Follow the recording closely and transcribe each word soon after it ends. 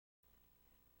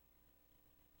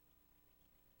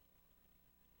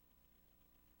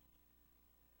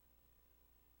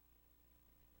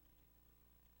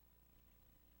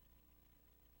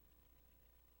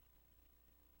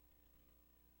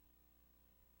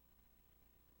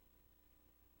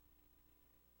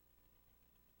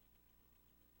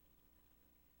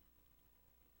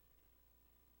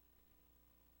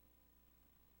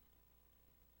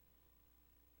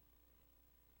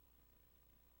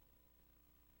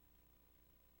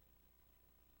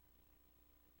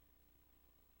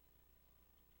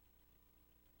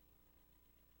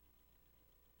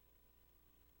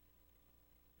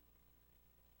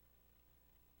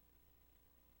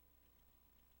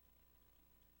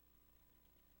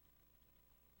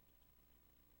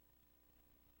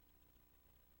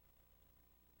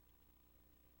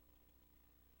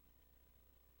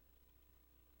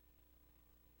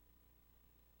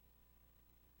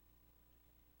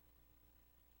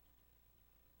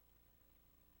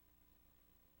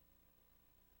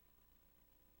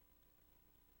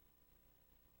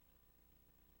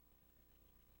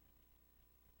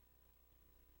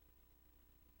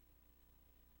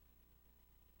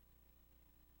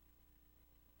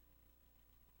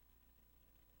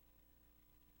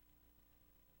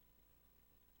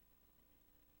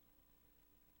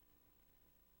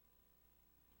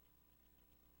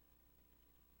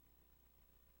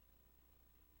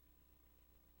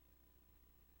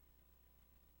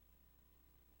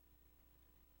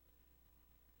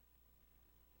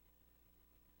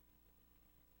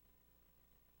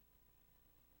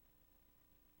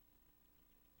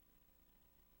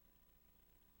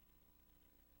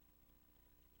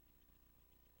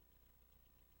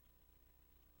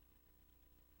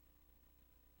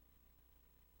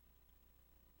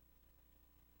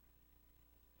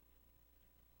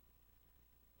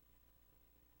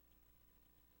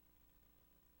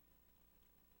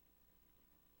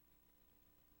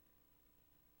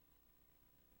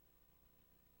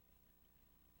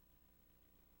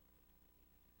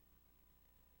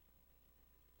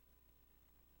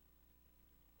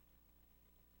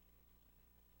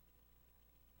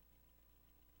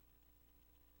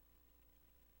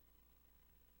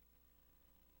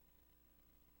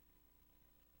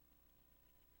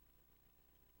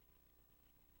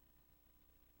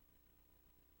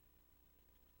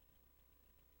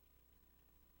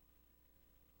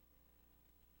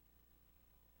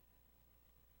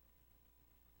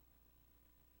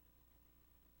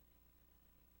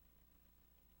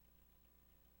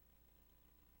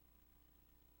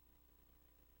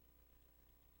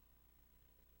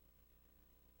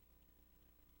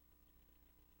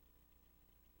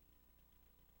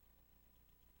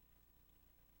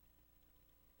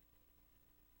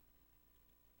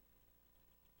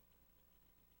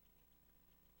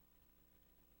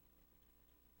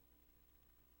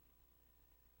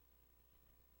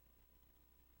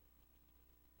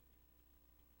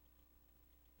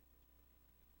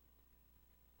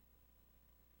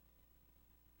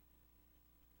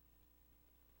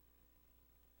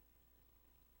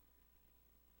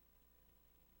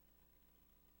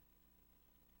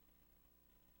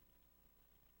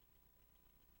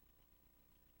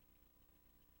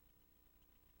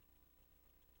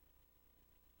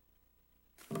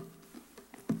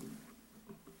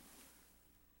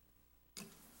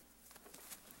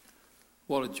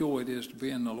what a joy it is to be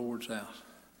in the Lord's house.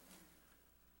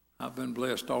 I've been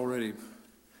blessed already,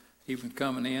 even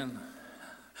coming in.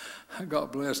 I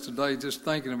got blessed today just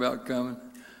thinking about coming,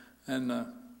 and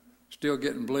still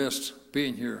getting blessed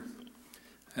being here.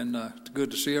 And it's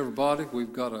good to see everybody.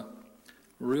 We've got a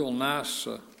real nice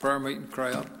prayer meeting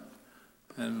crowd,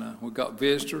 and we've got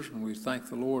visitors, and we thank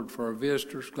the Lord for our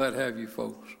visitors. Glad to have you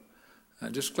folks.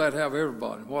 Just glad to have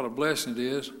everybody. What a blessing it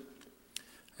is.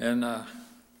 And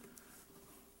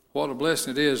what a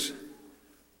blessing it is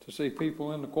to see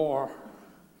people in the choir.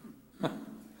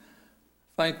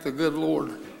 Thank the good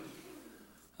Lord.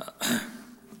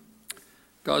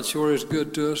 God sure is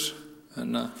good to us.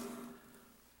 And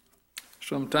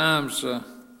sometimes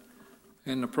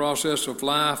in the process of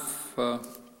life,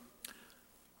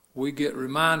 we get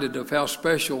reminded of how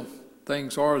special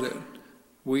things are that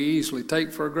we easily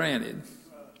take for granted.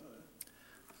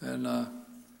 And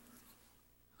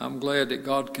I'm glad that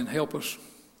God can help us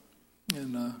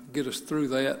and get us through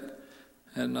that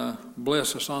and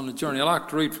bless us on the journey. I'd like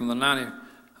to read from the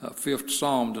 95th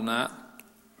Psalm tonight.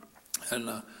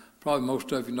 And probably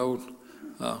most of you know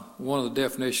one of the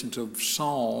definitions of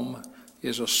psalm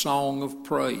is a song of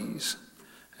praise.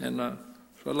 And so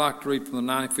I'd like to read from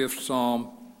the 95th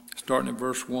Psalm, starting at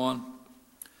verse 1.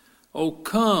 O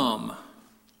come,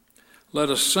 let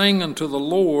us sing unto the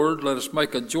Lord, let us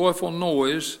make a joyful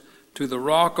noise to the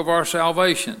rock of our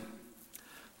salvation.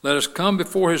 Let us come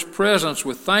before his presence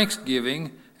with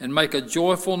thanksgiving and make a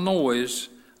joyful noise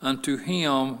unto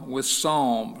him with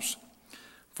psalms.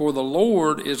 For the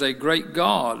Lord is a great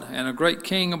God and a great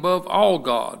King above all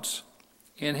gods.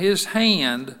 In his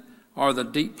hand are the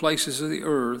deep places of the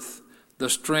earth. The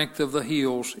strength of the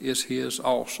hills is his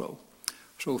also.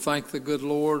 So thank the good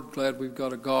Lord. Glad we've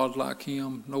got a God like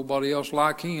him. Nobody else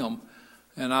like him.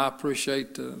 And I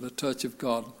appreciate the touch of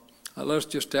God. Let's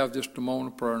just have just a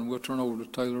moment of prayer, and we'll turn over to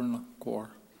Taylor and the choir.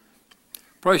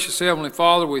 Precious Heavenly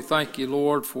Father, we thank you,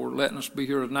 Lord, for letting us be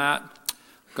here tonight.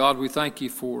 God, we thank you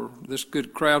for this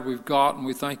good crowd we've got, and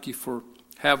we thank you for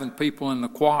having people in the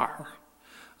choir.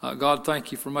 God,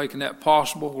 thank you for making that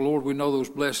possible. Lord, we know those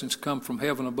blessings come from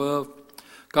heaven above.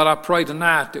 God, I pray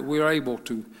tonight that we're able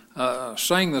to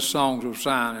sing the songs of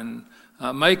Zion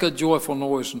and make a joyful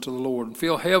noise unto the Lord and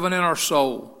feel heaven in our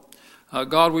soul.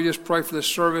 God, we just pray for this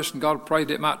service, and God, pray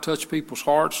that it might touch people's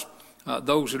hearts,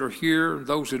 those that are here,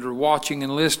 those that are watching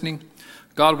and listening.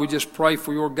 God, we just pray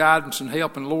for your guidance and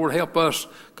help, and Lord, help us.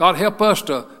 God, help us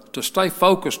to stay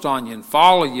focused on you and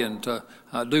follow you and to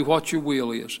do what your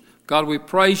will is. God, we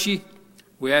praise you.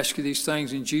 We ask you these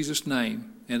things in Jesus'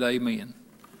 name, and amen.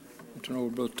 I'll turn over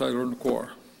to Brother Taylor in the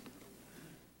choir.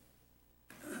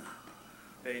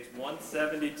 Page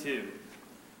 172.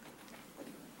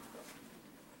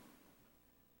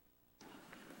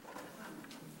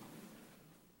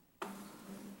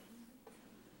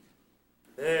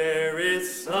 There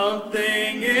is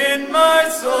something in my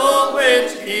soul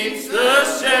which keeps the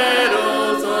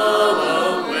shadows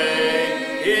all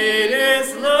away. It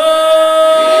is love,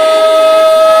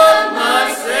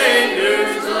 my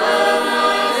Savior's love.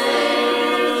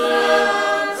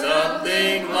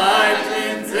 Something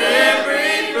lightens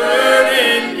every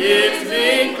burden, gives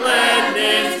me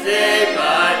gladness day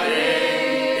by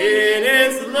day. It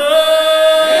is love,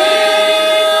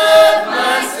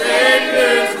 my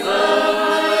Savior's love.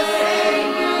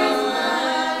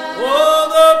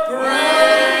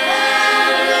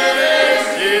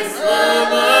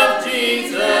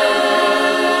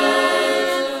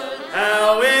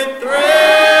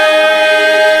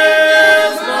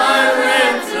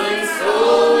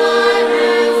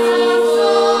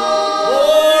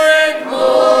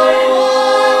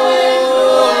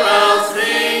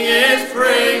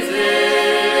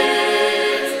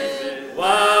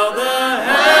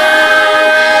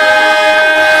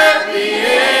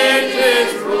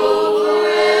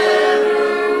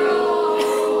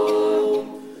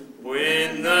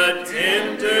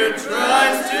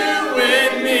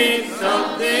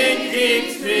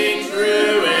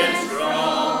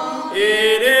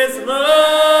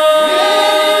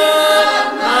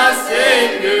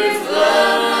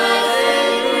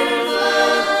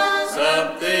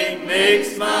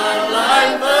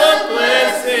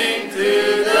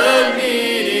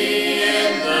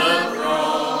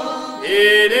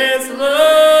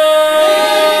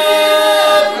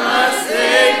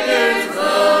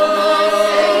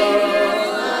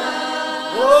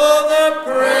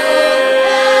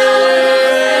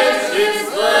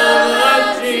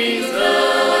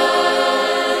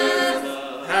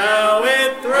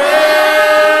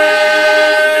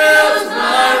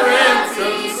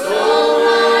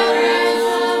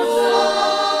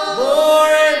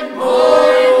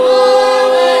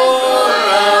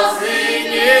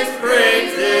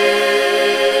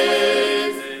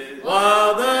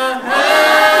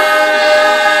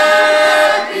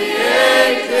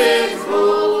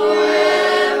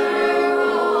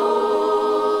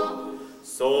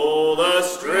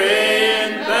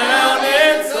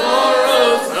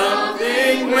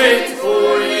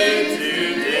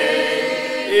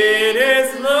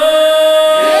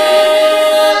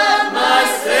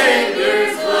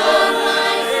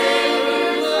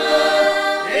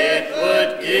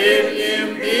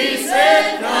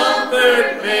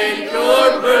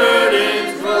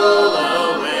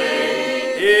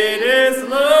 It is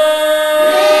love,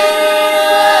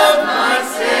 my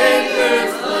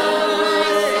Savior's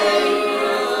love.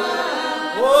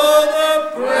 Oh, the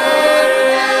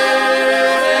precious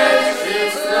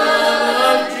love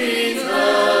of Jesus.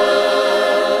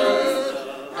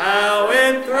 How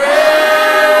it thrills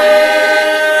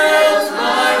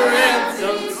my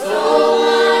ransomed soul.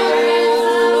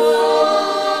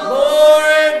 More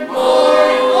and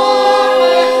more,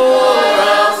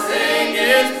 I'll sing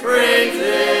His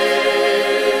praises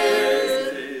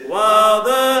while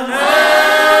the happy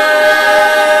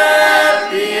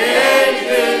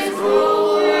ages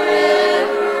roll.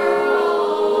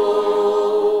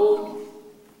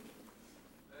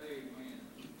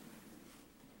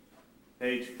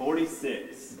 Page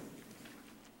 46.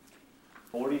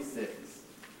 46.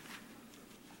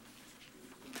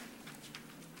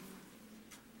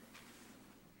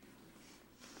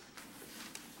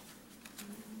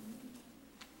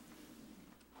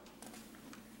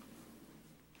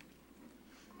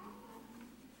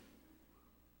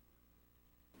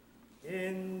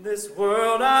 In this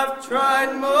world I've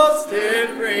tried most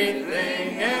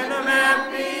everything, and I'm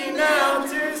happy now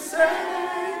to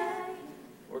say.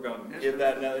 We're going to give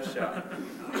that another shot.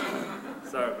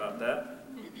 Sorry about that.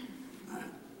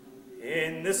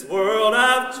 In this world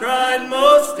I've tried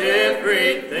most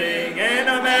everything, and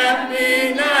I'm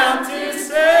happy now to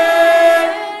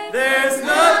say there's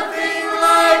nothing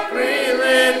like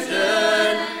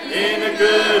religion in a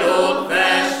good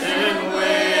old-fashioned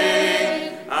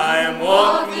way. I am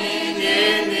walking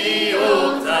in the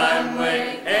old-time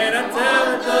way, and I'm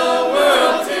telling the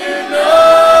world to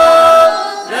know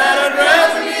that I'd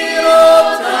rather be an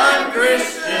old-time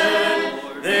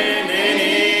Christian than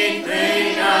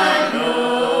anything I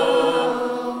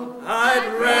know. I'd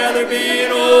rather be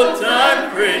an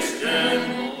old-time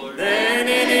Christian than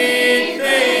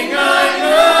anything I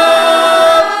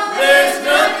know. There's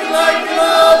nothing like an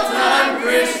old-time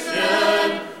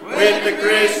Christian with the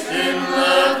Christian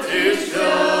love to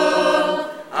show.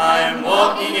 I am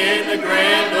walking in the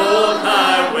grand old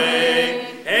highway,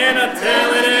 and I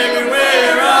tell it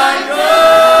everywhere I go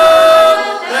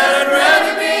that I'd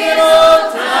rather be an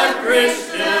old-time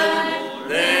Christian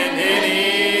than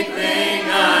anything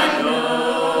I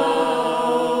know.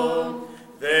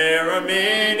 There are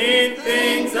many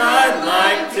things I'd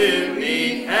like to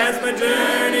be as my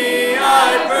journey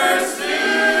I pursue.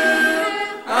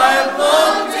 I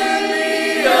long to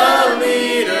be a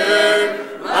leader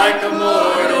like a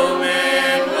mortal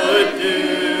man would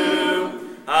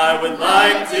do. I would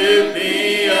like to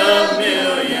be a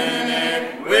millionaire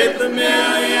with $1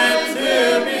 million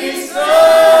to be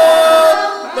sold,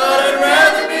 but I'd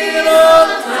rather be an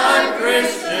old-time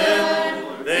Christian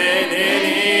than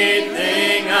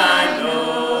anything I know.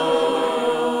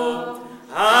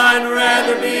 I'd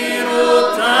rather be an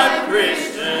old-time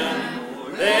Christian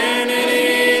than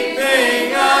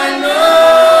anything I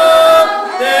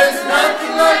know. There's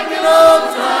nothing like an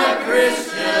old-time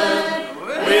Christian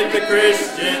with the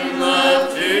Christian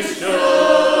love to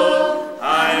show.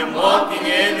 I am walking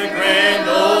in the grand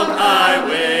old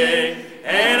highway,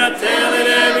 and I tell it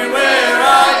everywhere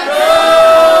I go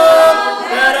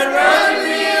that I'd rather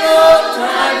be an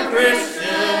old-time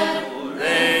Christian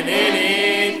than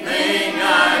anything I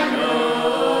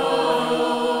know.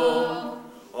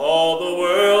 All the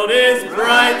world is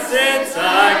bright since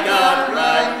I got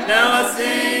right. Now I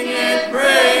sing and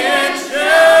pray and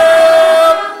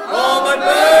shout. All my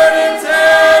burdens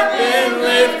have been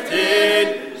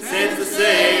lifted since the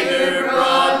Savior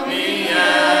brought me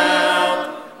out.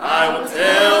 I will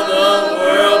tell the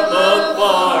world both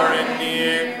far and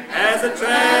near as I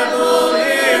travel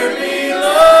here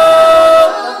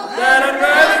below that I'd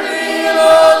rather be an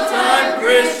old-time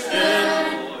Christian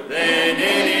than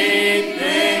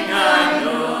anything I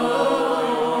know.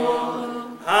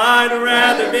 I'd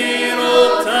rather be an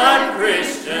old-time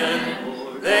Christian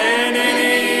than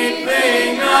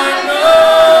anything I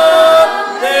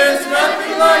know. There's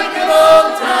nothing like an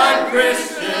old-time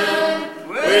Christian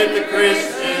with the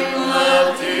Christian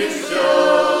love to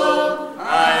show. I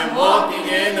am walking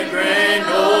in the grand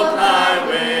old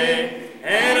highway,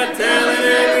 and I tell it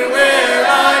everywhere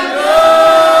I go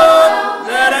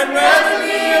that I'd rather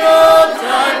be an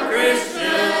old-time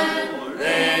Christian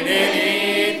than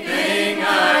anything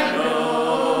I know.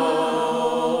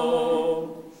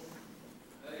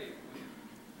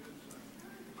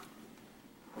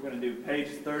 We're going to do page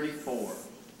 34.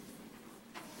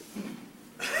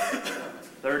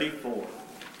 34.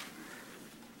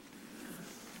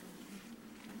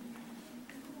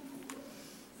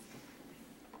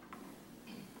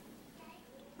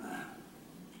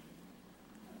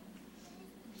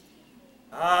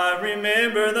 I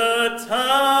remember the the time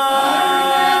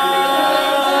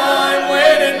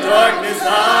when in darkness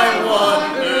I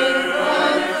wandered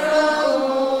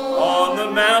on the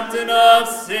mountain of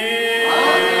sin.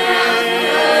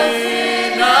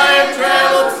 I have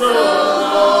traveled so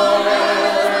long,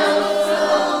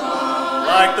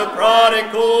 like the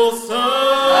prodigal son.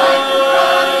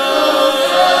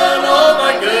 All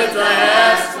my goods I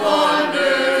have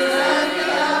squandered,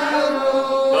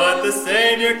 but the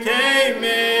Savior came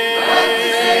in.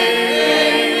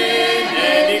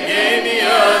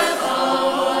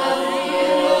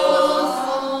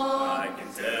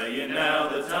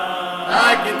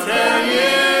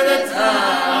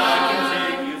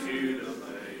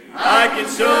 I can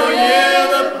show you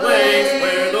the place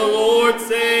where the Lord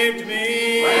saved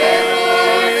me,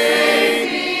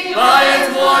 by His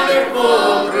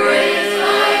wonderful grace.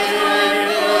 I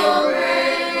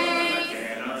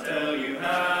cannot tell you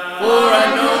how, for I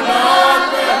know not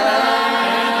the how,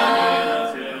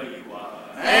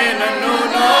 and I know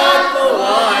not the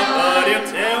why, but He'll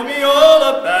tell me all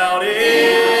about it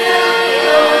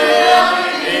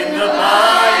in the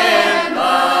by and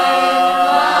by.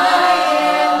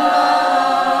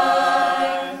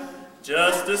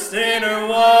 Just a sinner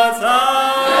was I,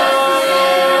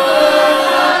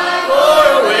 far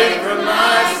away from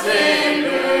my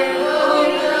Savior,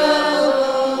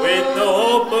 with the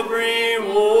hope of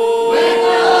reward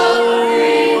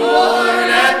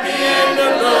at the end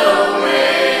of the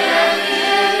way.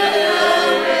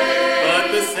 But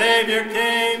the Savior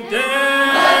came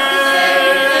down,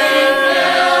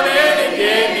 and He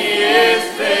gave me His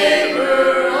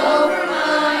favor.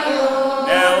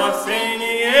 Now I'm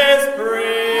singing His praise,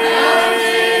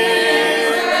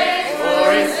 for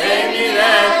He saved me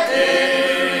that day.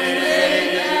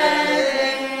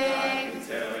 I can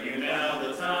tell you now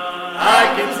the time. I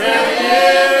can tell you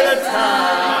the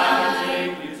time.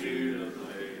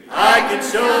 I can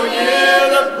show you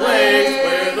the place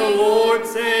where the Lord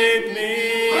saved me,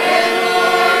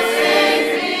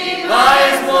 by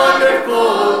His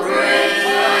wonderful grace.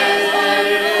 I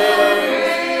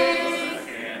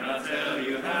cannot tell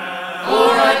you how,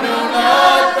 for I know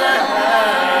not the how,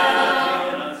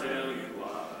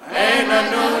 and I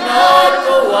know not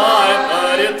the why,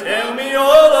 but He'll tell me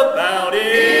all about it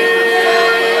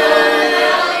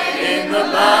in the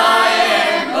by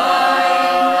and by.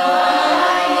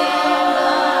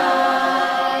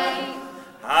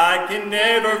 I can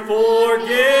never forget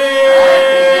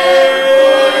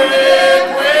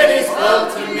when He spoke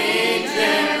to me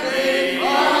gently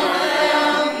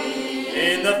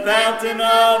in the fountain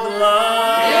of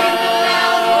life.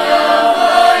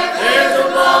 There's a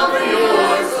balm for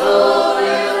your soul.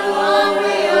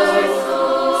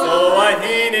 So I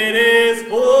heeded His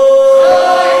voice.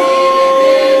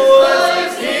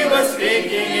 He was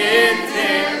speaking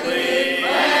intently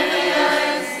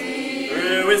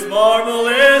through His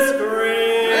marvelous grace.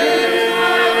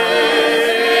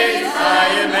 I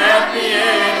am happy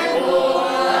and whole.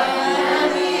 I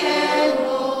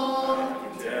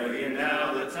can tell you now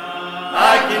the time.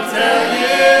 I can tell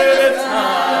you the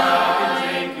time.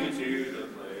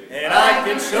 And I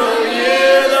can show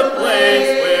you the place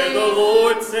where the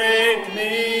Lord saved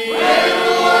me,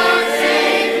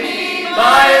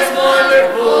 by His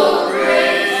wonderful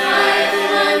grace.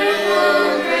 I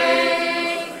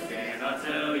cannot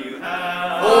tell you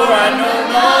how, for I know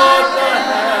not the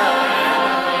how,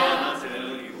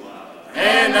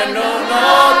 and I know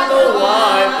not the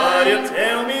why, but He'll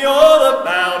tell me all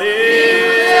about it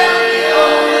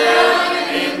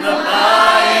in the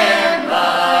by and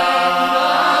by.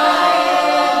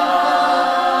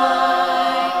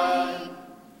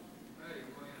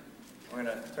 We're going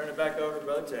to turn it back over to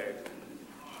Brother Terry.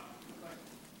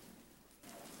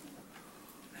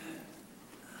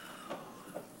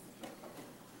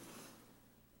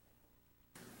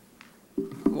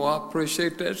 Well, I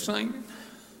appreciate that singing.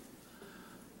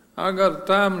 I got a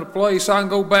time and a place I can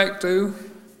go back to,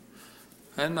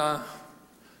 and I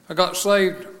got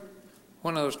saved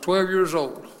when I was 12 years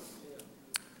old.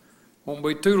 Won't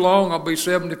be too long, I'll be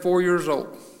 74 years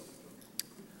old.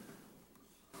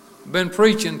 Been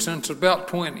preaching since about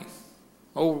 20,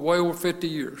 way over 50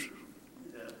 years.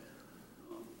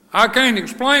 I can't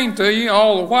explain to you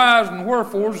all the whys and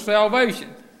wherefores of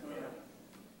salvation,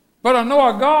 but I know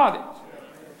I got it.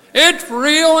 It's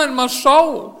real in my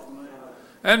soul.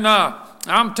 And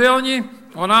I'm telling you,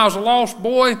 when I was a lost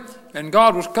boy and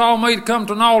God was calling me to come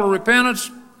to an altar of repentance,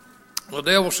 the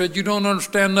devil said, "You don't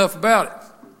understand enough about it."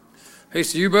 He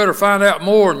said, "You better find out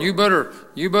more, and you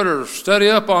better study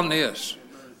up on this."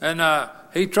 And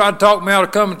he tried to talk me out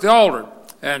of coming to the altar.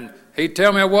 And he'd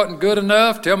tell me I wasn't good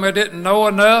enough, tell me I didn't know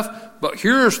enough. But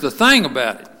here's the thing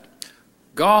about it.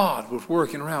 God was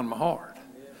working around my heart.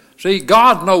 See,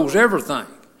 God knows everything.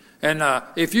 And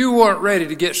if you weren't ready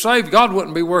to get saved, God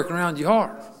wouldn't be working around your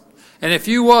heart. And if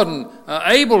you wasn't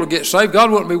able to get saved, God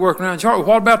wouldn't be working around your heart.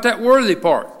 What about that worthy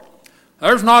part?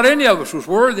 There's not any of us was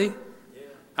worthy.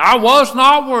 I was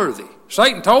not worthy.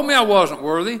 Satan told me I wasn't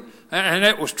worthy, and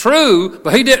it was true,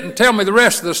 but he didn't tell me the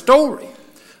rest of the story.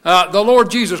 The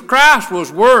Lord Jesus Christ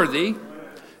was worthy,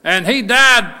 and he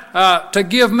died to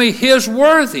give me his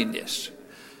worthiness.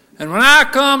 And when I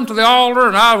come to the altar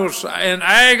and I was in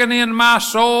agony in my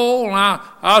soul, and I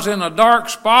was in a dark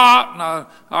spot, and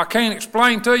I can't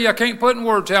explain to you, I can't put in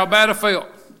words how bad I felt.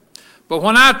 But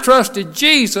when I trusted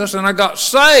Jesus and I got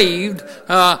saved,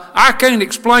 I can't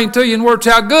explain to you in words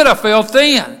how good I felt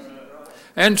then.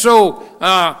 And so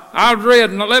I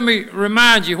read, and let me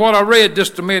remind you what I read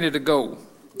just a minute ago.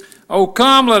 Oh,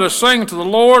 come, let us sing to the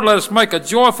Lord. Let us make a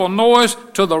joyful noise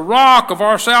to the rock of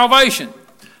our salvation.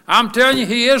 I'm telling you,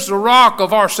 he is the rock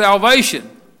of our salvation.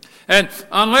 And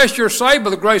unless you're saved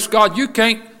by the grace of God, you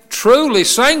can't truly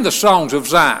sing the songs of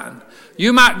Zion.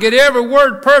 You might get every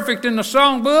word perfect in the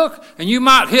songbook, and you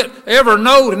might hit every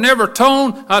note and every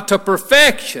tone to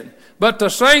perfection. But to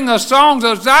sing the songs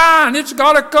of Zion, it's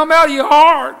got to come out of your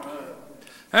heart.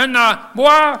 And boy,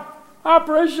 I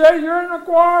appreciate you're in the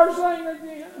choir singing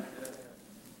again.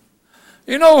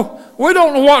 You know, we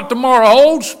don't know what tomorrow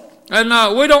holds, and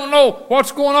we don't know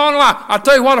what's going on in life. I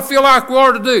tell you what I feel like we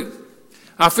ought to do.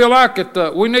 I feel like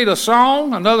we need a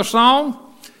song, another song.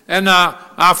 And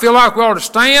I feel like we ought to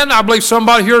stand. I believe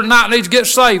somebody here tonight needs to get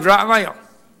saved right now.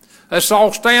 Let's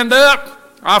all stand up.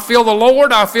 I feel the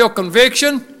Lord. I feel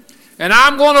conviction. And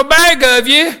I'm going to beg of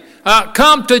you,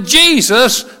 come to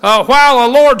Jesus while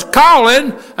the Lord's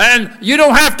calling. And you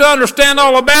don't have to understand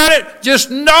all about it.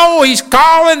 Just know he's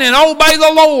calling and obey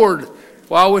the Lord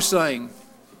while we sing.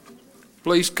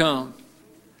 Please come.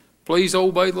 Please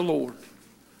obey the Lord.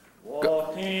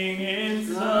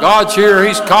 God's here.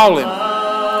 He's calling.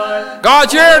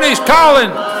 God's here and he's calling.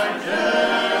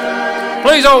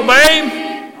 Please obey him.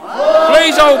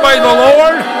 Please obey the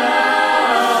Lord.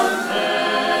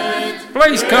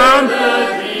 Please come.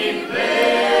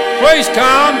 Please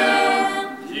come.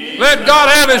 Let God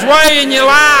have his way in your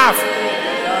life.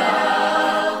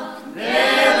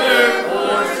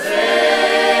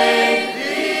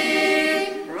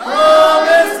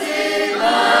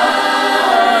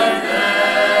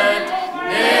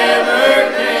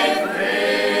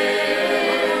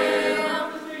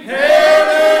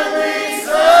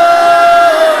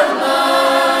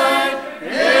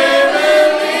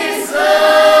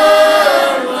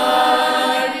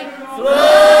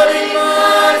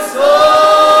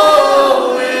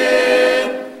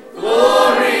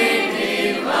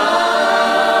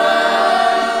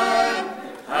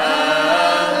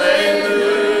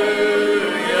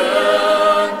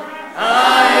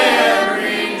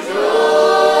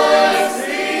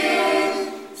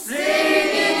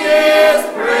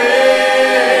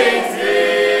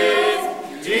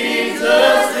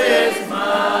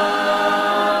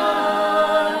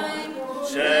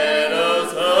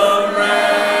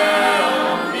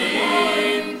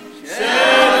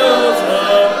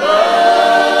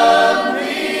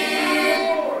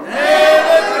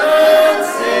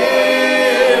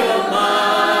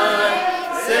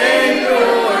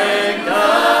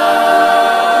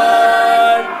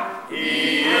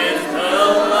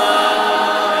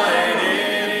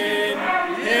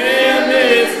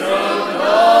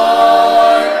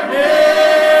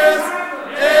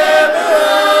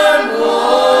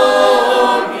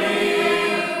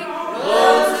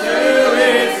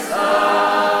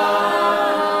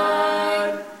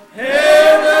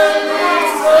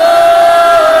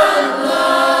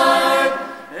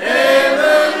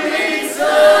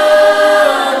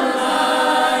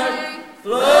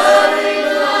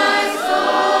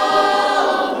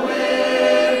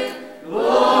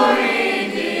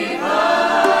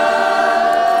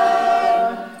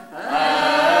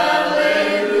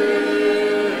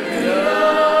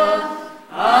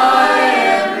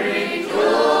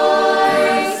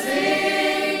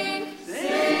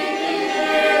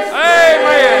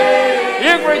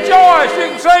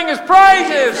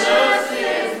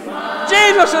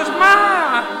 Jesus is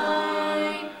mine.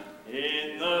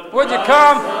 Would you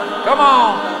come? Come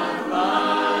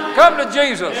on. Come to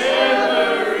Jesus. Do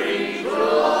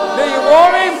you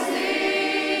want him?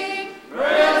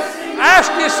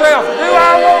 Ask yourself, do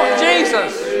I want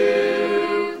Jesus?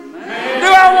 Do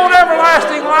I want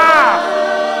everlasting life?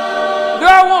 Do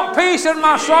I want peace in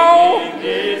my soul?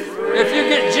 If you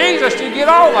get Jesus, you get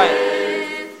all that.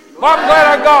 Well, I'm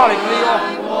glad I got him,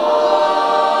 Neil.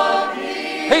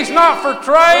 He's not for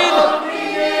trade.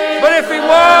 But if he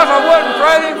was, I wouldn't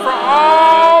trade him for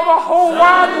all the whole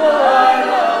wide world.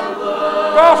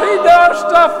 Because he does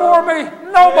stuff for me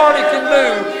nobody can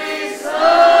do.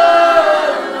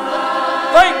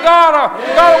 Thank God I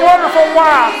got a wonderful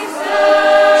wife.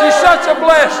 She's such a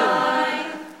blessing.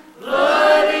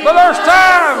 But there's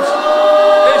times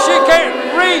that she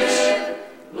can't reach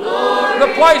the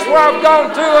place where I've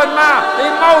gone to in my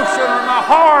emotion or my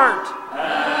heart.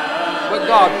 But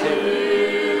God can.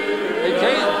 He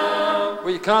can.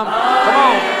 Will you come? Come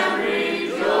on.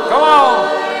 Come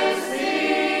on.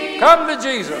 Come to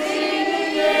Jesus.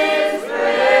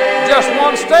 Just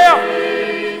one step.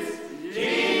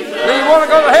 Do you want to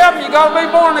go to heaven? You got to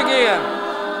be born again.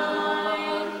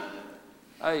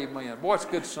 Amen. Boy, it's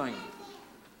good singing.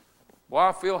 Boy,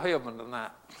 I feel heaven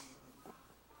tonight.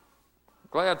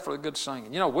 Glad for the good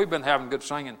singing. You know, we've been having good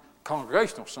singing,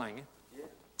 congregational singing.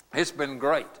 It's been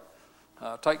great.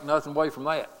 Take nothing away from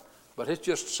that. But it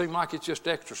just seemed like it's just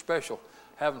extra special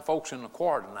having folks in the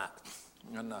choir tonight.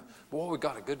 And boy, we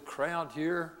got a good crowd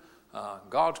here.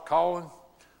 God's calling.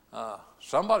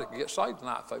 Somebody can get saved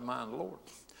tonight if they mind the Lord.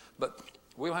 But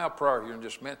we'll have prayer here in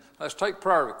just a minute. Let's take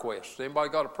prayer requests. Anybody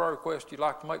got a prayer request you'd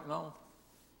like to make known?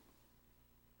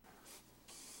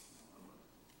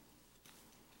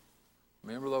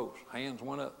 Remember those? Hands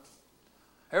went up.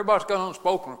 Everybody's got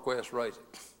unspoken requests, raise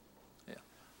it. Yeah.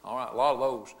 All right, a lot of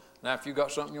those. Now, if you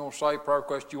got something you want to say, prayer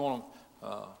request you want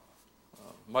to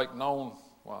make known,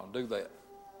 well, do that.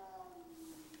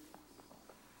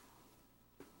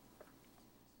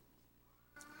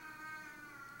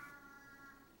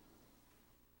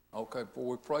 Okay, before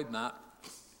we pray tonight,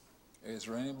 is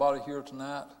there anybody here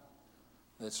tonight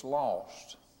that's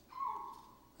lost?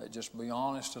 That just be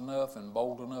honest enough and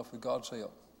bold enough with God's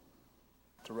help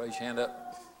to raise your hand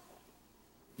up.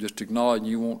 Just acknowledge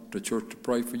you want the church to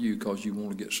pray for you because you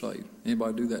want to get saved.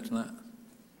 Anybody do that tonight?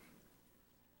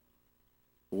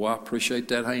 Well, I appreciate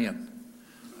that hand.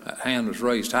 That hand was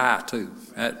raised high too.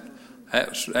 That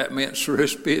meant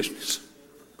serious business.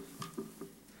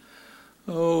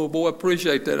 Oh boy, I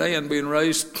appreciate that hand being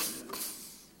raised.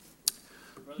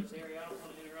 Brother Terry, I don't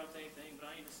want to interrupt anything, but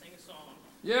I need to sing a song.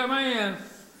 Yeah, man.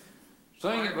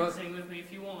 Sing it, bud. Sing with me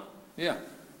if you want. Yeah.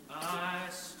 I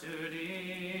stood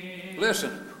in Listen.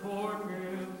 the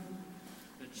courtroom.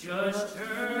 The judge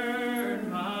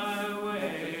turned my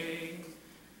way.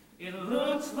 It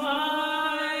looks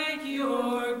like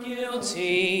you're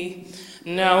guilty.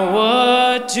 Now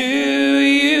what do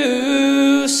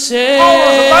you say?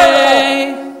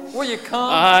 Will you come?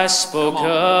 I spoke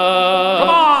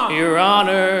up, Your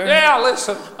Honor. Yeah,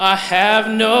 listen. I have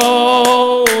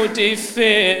no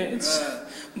defense,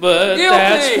 but Guilty.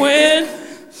 that's when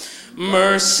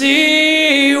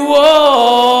mercy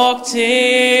walked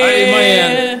in.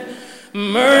 Amen.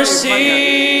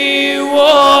 Mercy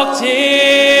walked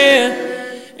in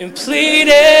and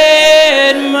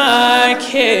pleaded my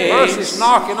case. Mercy's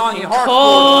knocking on your heart.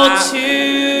 Called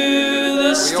to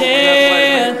the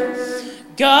stand.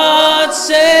 God's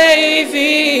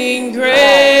saving grace.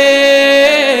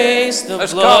 The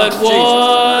blood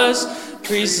was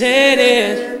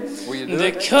presented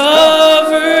that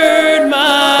covered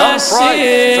my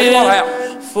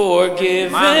sin.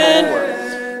 Forgiven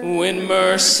when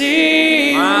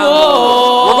mercy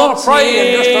walked. We're going to pray in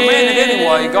just a minute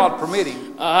anyway, God permitting.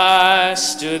 I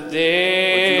stood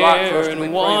there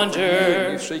and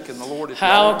wondered,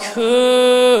 how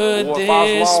could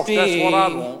this be?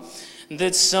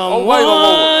 That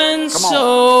someone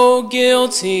so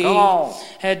guilty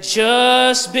had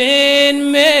just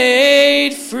been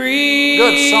made free.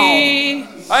 Good song.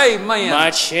 Amen. My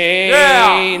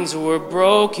chains were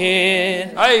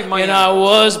broken. Amen. And I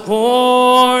was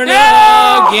born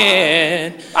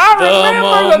again. I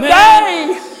remember the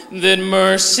day that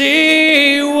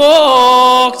mercy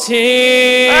walked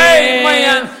in.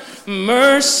 Amen.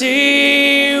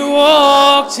 Mercy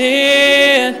walked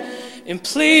in and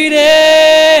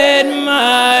pleaded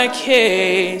my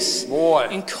case. Boy.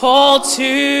 And called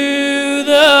to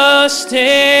the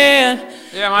stand.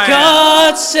 Yeah, man.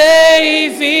 God's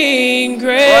saving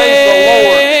grace.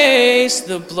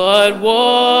 The blood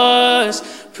was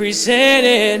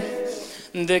presented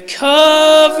that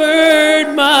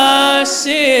covered my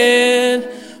sin.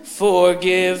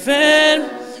 Forgiven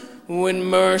when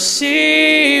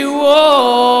mercy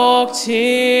walked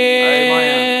in.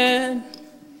 Amen.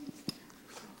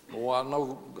 Boy, I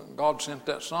know God sent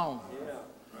that song.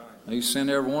 He sent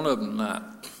every one of them tonight.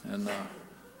 And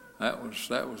that was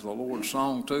the Lord's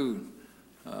song too.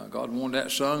 God wanted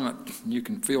that sung. You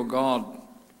can feel God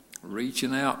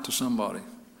reaching out to somebody.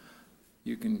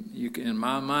 You can in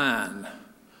my mind,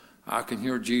 I can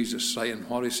hear Jesus saying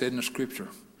what he said in the scripture.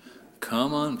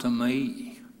 come unto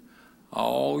me,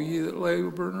 all ye that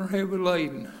labor and are heavy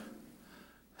laden,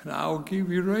 and I will give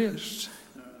you rest.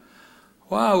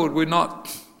 Why would we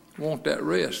not want that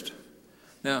rest?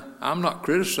 Now, I'm not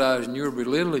criticizing you or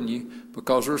belittling you,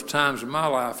 because there's times in my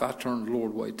life I turned the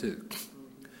Lord away too.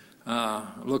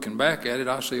 Looking back at it,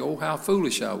 I see, oh, how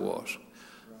foolish I was.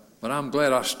 But I'm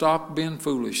glad I stopped being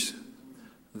foolish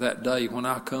that day when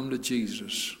I come to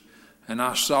Jesus. And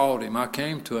I sought him. I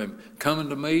came to him. Coming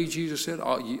to me, Jesus said,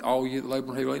 all you that labor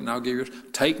and heavy laden, I'll give you rest.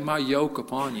 Take my yoke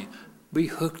upon you. Be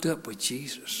hooked up with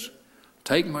Jesus.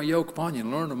 Take my yoke upon you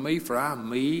and learn of me, for I am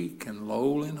meek and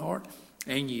lowly in heart,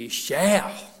 and ye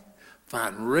shall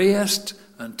find rest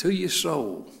unto your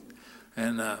soul.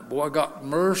 And boy, I got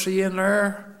mercy in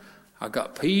there. I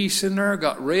got peace in there.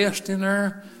 Got rest in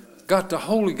there. Got the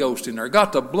Holy Ghost in there.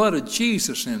 Got the blood of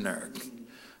Jesus in there.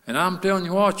 And I'm telling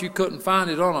you what, you couldn't find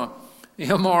it on a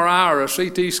MRI or a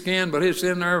CT scan, but it's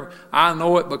in there. I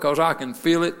know it because I can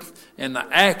feel it. And the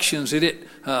actions that it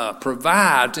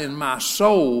provides in my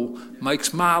soul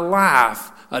makes my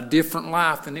life a different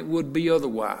life than it would be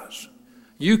otherwise.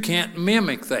 You can't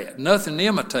mimic that. Nothing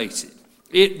imitates it.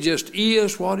 It just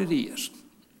is what it is.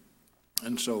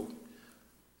 And so,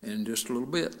 in just a little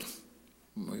bit,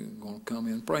 we're going to come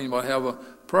in and pray. Anybody have a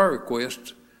prayer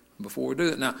request before we do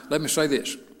it? Now, let me say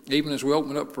this. Even as we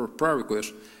open it up for prayer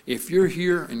requests, if you're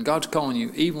here and God's calling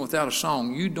you, even without a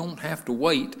song, you don't have to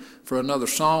wait for another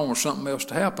song or something else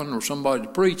to happen or somebody to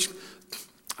preach.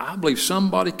 I believe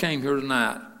somebody came here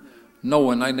tonight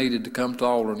knowing they needed to come to the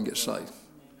altar and get saved.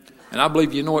 And I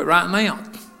believe you know it right now.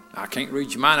 I can't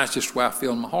read your mind. That's just the way I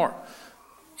feel in my heart.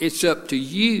 It's up to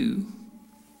you.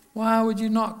 Why would you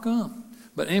not come?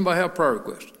 But anybody have a prayer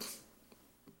request?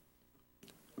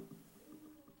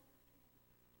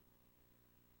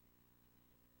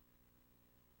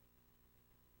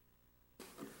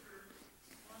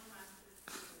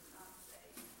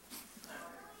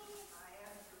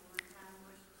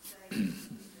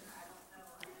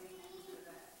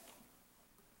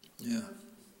 Yeah.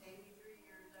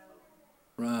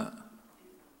 Right.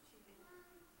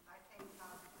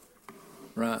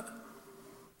 Right.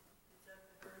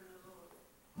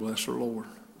 Bless her, Lord.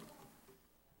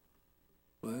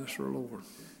 Bless her, Lord.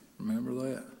 Remember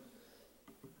that.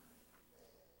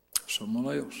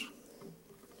 Someone else.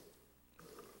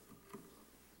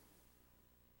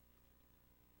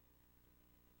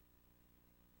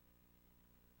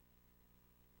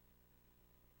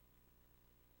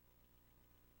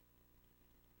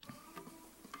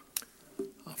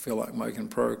 I feel like making a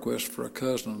prayer request for a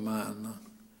cousin of mine,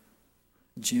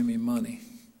 Jimmy Money.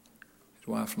 His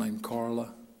wife's named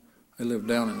Carla. They live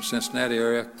down in the Cincinnati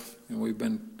area, and we've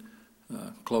been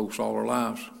close all our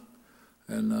lives.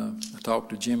 And I talked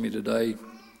to Jimmy today,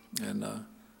 and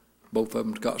both of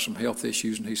them got some health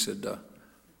issues. And he said,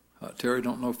 Terry,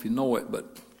 don't know if you know it,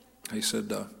 but he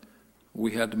said,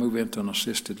 we had to move into an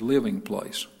assisted living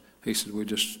place. He said, we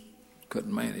just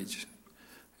couldn't manage.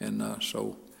 And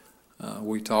so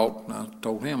we talked, and I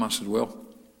told him, I said, well,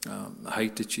 I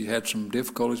hate that you had some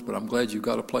difficulties, but I'm glad you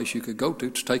got a place you could go to.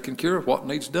 It's taking care of what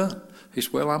needs done. He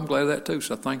said, well, I'm glad of that too,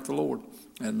 so I thank the Lord.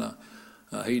 And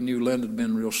he knew Linda had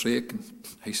been real sick, and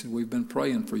he said, we've been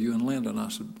praying for you and Linda. And I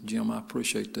said, Jim, I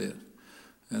appreciate that.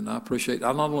 And I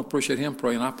not only appreciate him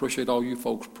praying, I appreciate all you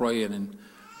folks praying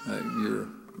and your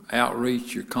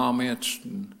outreach, your comments,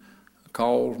 and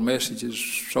calls, messages,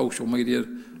 social media,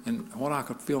 and what I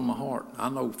could feel in my heart. I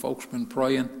know folks been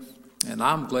praying, and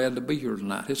I'm glad to be here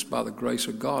tonight. It's by the grace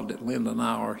of God that Linda and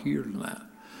I are here tonight.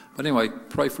 But anyway,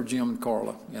 pray for Jim and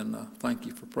Carla, and thank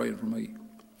you for praying for me.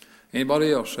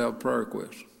 Anybody else have a prayer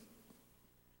request?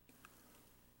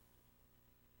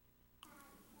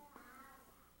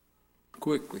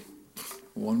 Quickly,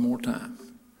 one more time.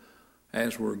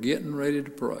 As we're getting ready to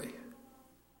pray,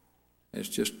 it's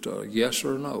just a yes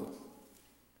or no.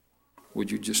 Would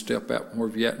you just step out from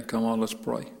wherever you're at and come on, let's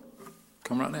pray.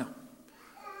 Come right now.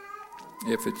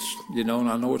 If it's, and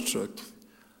I know it's a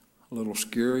little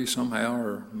scary somehow,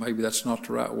 or maybe that's not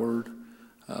the right word.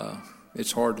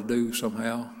 It's hard to do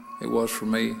somehow. It was for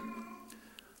me.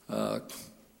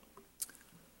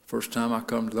 First time I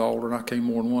come to the altar, and I came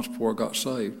more than once before I got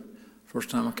saved. First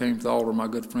time I came to the altar, my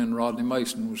good friend Rodney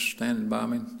Mason was standing by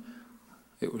me.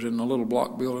 It was in a little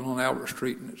block building on Albert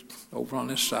Street, and it's over on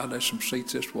this side. There's some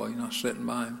seats this way, and I was sitting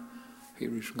by him. He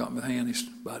got me the hand. He said,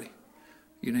 buddy,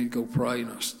 you need to go pray.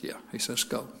 And I said, yeah. He said, let's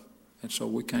go. And so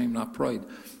we came and I prayed.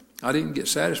 I didn't get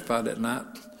satisfied that night,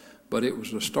 but it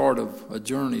was the start of a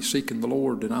journey seeking the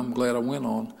Lord that I'm glad I went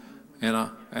on.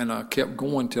 And I kept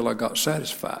going till I got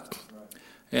satisfied.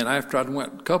 And after I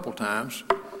went a couple times,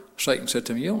 Satan said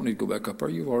to me, you don't need to go back up there.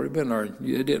 You've already been there.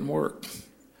 It didn't work.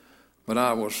 But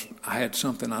I had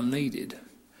something I needed.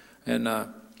 And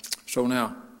so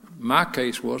now my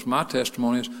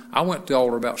testimony is I went to the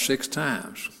altar about 6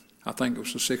 times. I think it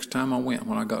was the 6th time I went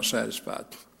when I got satisfied.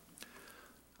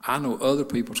 I know other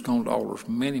people's gone to altars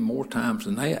many more times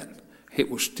than that. It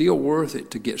was still worth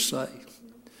it to get saved.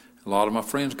 A lot of my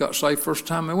friends got saved first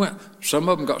time they went. Some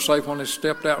of them got saved when they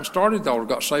stepped out and started the altar,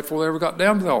 got saved before they ever got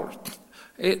down to the altar.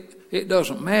 It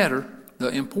doesn't matter. The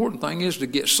important thing is to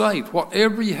get saved.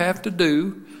 Whatever you have to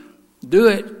do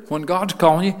it when God's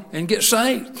calling you and get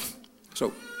saved.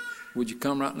 So, would you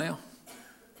come right now?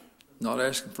 Not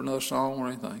asking for another song or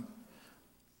anything.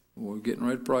 We're getting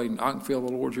ready to pray. I can feel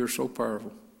the Lord here so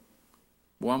powerful.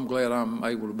 Well, I'm glad I'm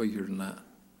able to be here tonight.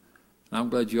 And I'm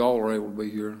glad you all are able to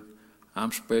be here. I'm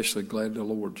especially glad the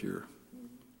Lord's here.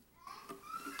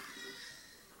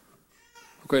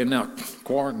 Okay, now,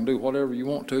 choir can do whatever you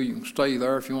want to. You can stay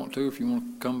there if you want to. If you want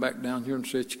to come back down here and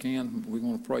sit, you can. We're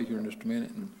going to pray here in just a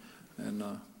minute. And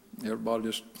everybody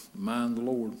just mind the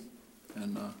Lord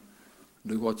and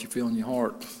do what you feel in your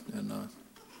heart. And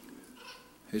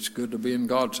it's good to be in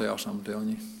God's house, I'm telling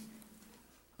you.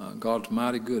 God's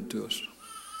mighty good to us.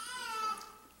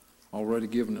 Already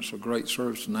given us a great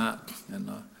service tonight and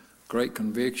great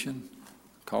conviction,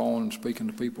 calling and speaking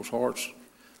to people's hearts.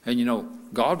 And you know,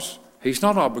 He's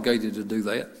not obligated to do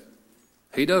that.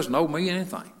 He doesn't owe me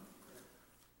anything.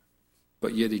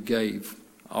 But yet He gave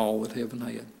all that heaven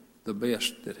had, the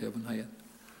best that heaven had.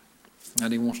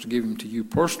 And He wants to give Him to you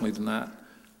personally tonight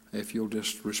if you'll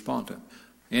just respond to Him.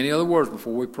 Any other words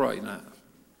before we pray tonight?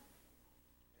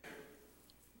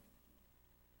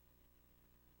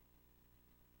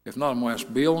 If not, I'm going to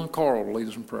ask Bill and Carl to lead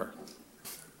us in prayer.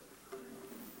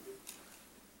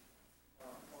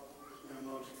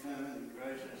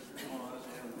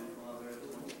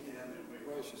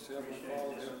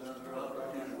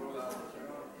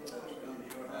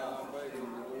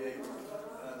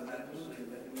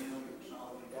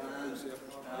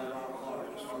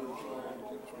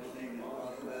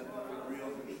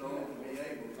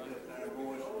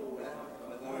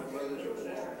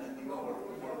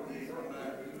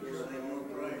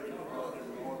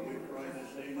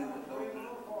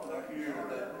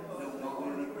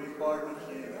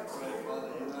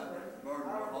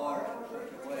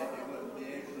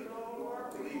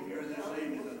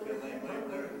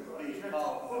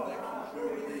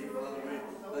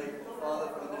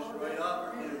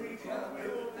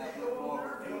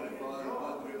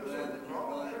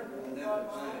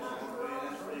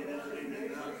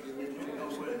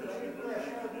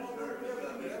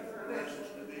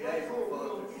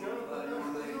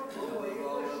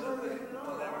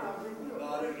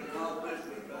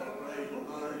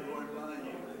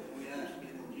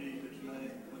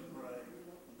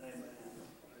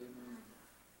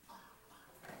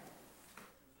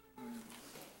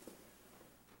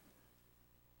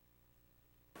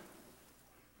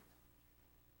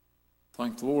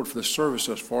 Thank the Lord for this service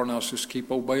thus far. Now let's just keep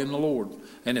obeying the Lord.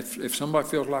 And if somebody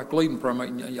feels like leading prayer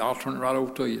meeting, I'll turn it right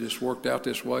over to you. It just worked out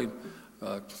this way.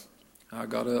 I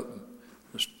got up.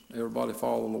 Just everybody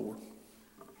follow the Lord.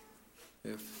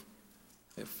 If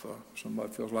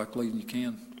somebody feels like leading, you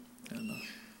can. And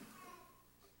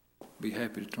be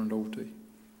happy to turn it over to you.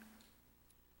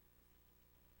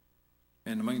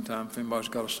 In the meantime, if anybody's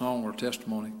got a song or a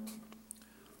testimony,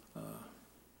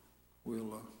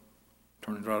 we'll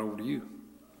turn it right over to you.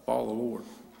 Follow the Lord.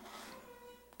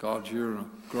 God's here in a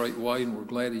great way, and we're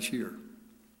glad He's here.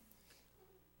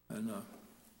 And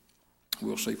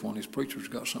we'll see if one of these preachers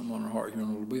got something on their heart here in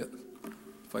a little bit.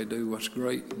 If they do, that's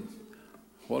great. And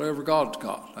whatever God's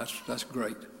got, that's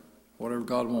great. Whatever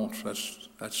God wants,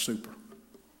 that's super.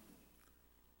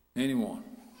 Anyone?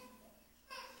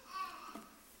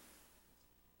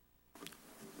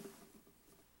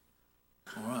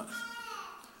 All right.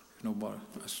 If nobody.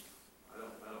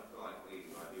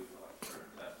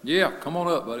 Yeah, come on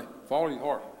up, buddy. Follow your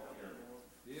heart.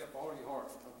 Yeah, follow your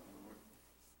heart.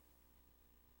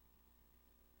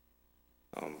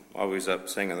 While we was up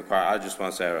singing the choir, I just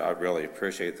want to say I really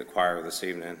appreciate the choir this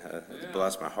evening. It's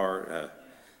blessed my heart.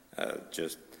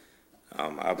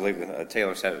 I believe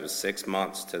Taylor said it was 6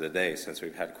 months to the day since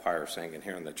we've had choir singing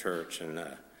here in the church, and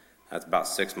that's about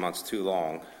 6 months too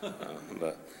long.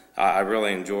 But I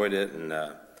really enjoyed it, and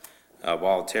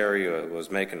while Terry was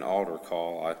making an altar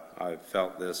call, I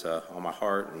felt this on my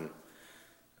heart, and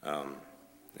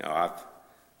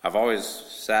I've always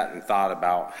sat and thought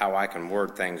about how I can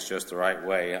word things just the right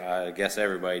way. I guess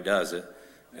everybody does it,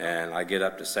 and I get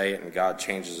up to say it, and God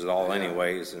changes it all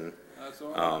anyways. And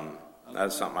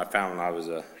That's something I found when I was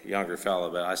a younger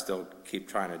fellow, but I still keep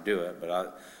trying to do it.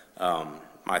 But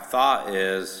my thought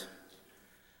is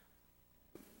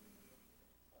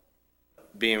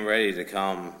being ready to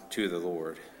come to the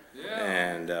Lord. Yeah,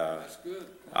 And that's good.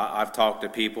 I've talked to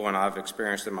people, and I've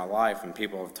experienced in my life, and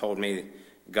people have told me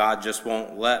God just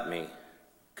won't let me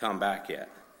come back yet.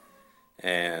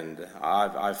 And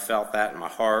I've felt that in my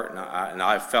heart, and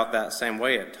I've felt that same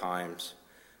way at times.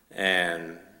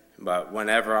 But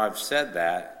whenever I've said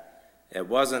that, it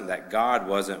wasn't that God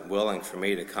wasn't willing for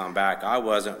me to come back. I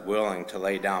wasn't willing to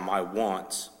lay down my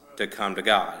wants to come to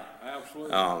God.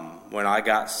 Absolutely. When I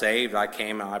got saved, I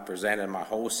came and I presented my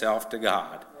whole self to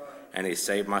God, and He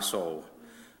saved my soul.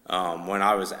 When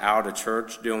I was out of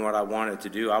church doing what I wanted to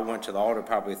do, I went to the altar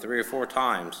probably 3 or 4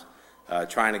 times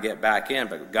trying to get back in,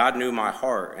 but God knew my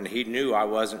heart, and He knew I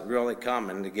wasn't really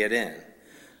coming to get in.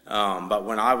 But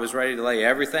when I was ready to lay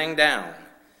everything down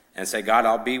and say, God,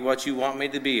 I'll be what you want me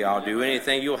to be, I'll do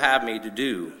anything you'll have me to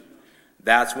do,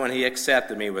 that's when He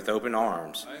accepted me with open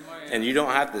arms. Amen. And you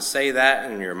don't have to say that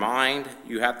in your mind,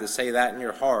 you have to say that in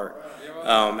your heart.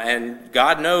 And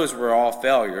God knows we're all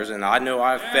failures, and I know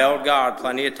I've failed God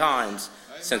plenty of times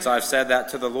since I've said that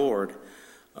to the Lord.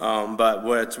 But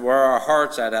it's where our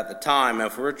heart's at the time.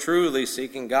 If we're truly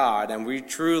seeking God and we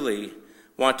truly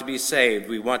want to be saved,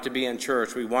 we want to be in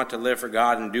church, we want to live for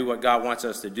God and do what God wants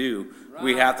us to do,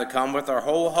 we have to come with our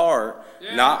whole heart,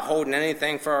 not holding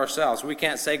anything for ourselves. We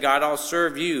can't say, God, I'll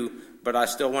serve you, but I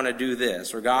still want to do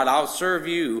this. Or, God, I'll serve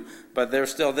you, but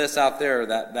there's still this out there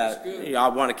that I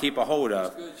want to keep a hold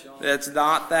of. It's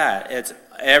not that. It's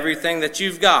everything that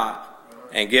you've got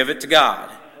and give it to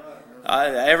God.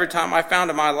 Every time I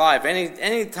found in my life,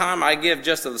 any time I give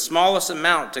just the smallest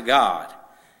amount to God,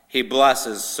 He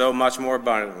blesses so much more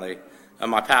abundantly.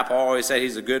 My papa always said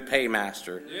he's a good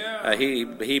paymaster.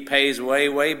 He pays way,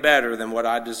 way better than what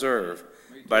I deserve.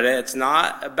 But it's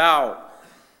not about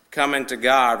coming to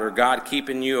God or God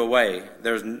keeping you away.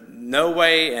 There's no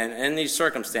way in any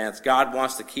circumstance God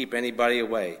wants to keep anybody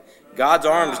away. God's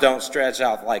arms don't stretch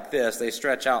out like this. They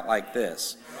stretch out like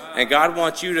this. And God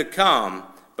wants you to come,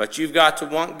 but you've got to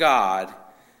want God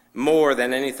more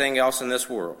than anything else in this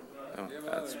world.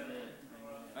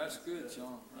 That's good,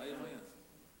 Sean. Amen.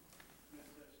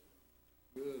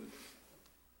 Good.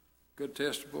 Good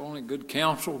testimony, good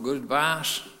counsel, good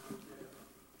advice,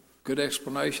 good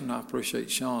explanation. I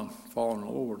appreciate Sean following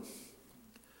the Lord.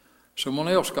 Someone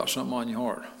else got something on your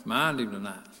heart. Mind him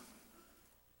tonight.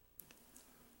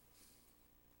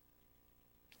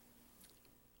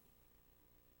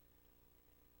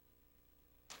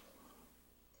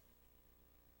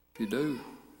 If you do,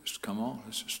 just come on.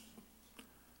 It's just,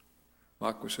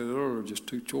 like we said earlier, just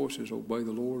 2 choices: obey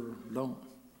the Lord or don't.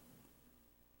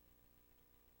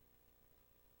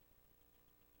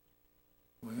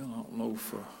 Well, I don't know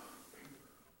if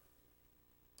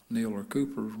Neil or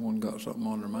Cooper's one got something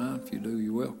on their mind. If you do,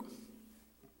 you're welcome.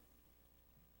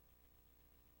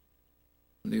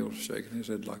 Neil's shaking his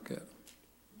head like that.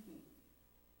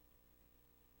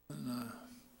 And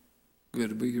good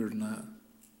to be here tonight.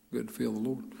 Good to feel the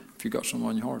Lord. If you got something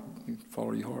on your heart, you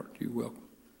follow your heart. You're welcome.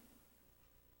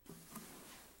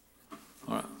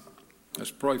 All right,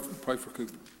 let's pray for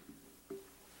Cooper.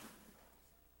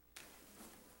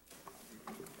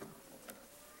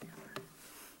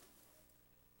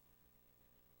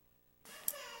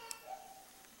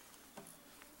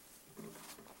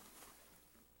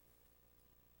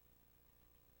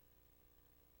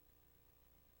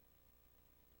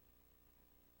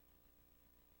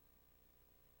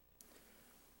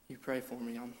 You pray for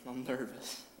me. I'm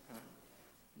nervous.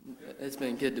 It's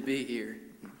been good to be here.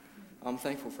 I'm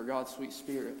thankful for God's sweet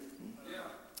spirit.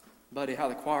 Buddy, how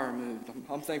the choir moved.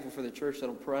 I'm thankful for the church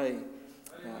that'll pray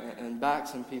and back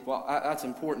some people. That's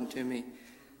important to me.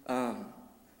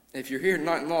 If you're here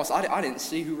tonight and lost, I didn't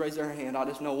see who raised their hand. I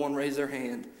just know one raised their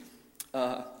hand.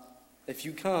 If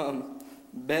you come,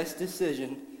 best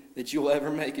decision that you'll ever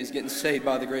make is getting saved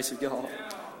by the grace of God.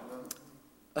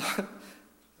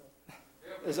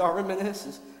 As I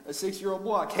reminisce, as a 6-year-old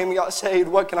boy, I came and got saved.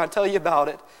 What can I tell you about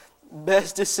it?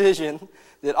 Best decision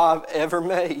that I've ever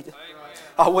made.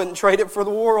 I wouldn't trade it for the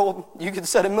world. You could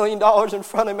set $1 million in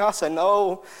front of me. I say,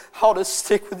 no, I'll just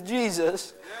stick with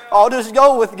Jesus. I'll just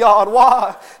go with God.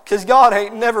 Why? Because God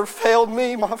ain't never failed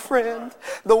me, my friend.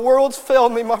 The world's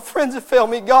failed me. My friends have failed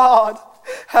me. God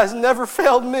has never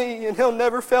failed me, and He'll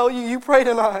never fail you. You pray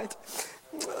tonight.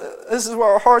 This is where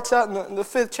our heart's at in the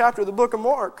 5th chapter of the book of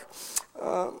Mark.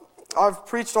 I've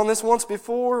preached on this once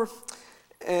before,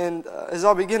 and as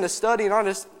I began to study, and I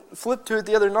just flipped to it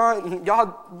the other night, and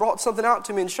God brought something out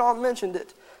to me, and Sean mentioned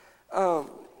it.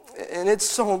 And it's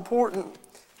so important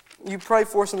you pray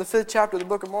for us in the 5th chapter of the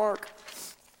book of Mark.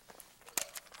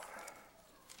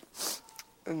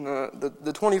 In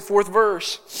the 24th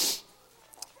verse,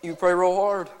 you pray real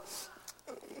hard.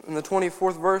 In the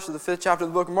 24th verse of the 5th chapter of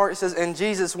the book of Mark, it says, "And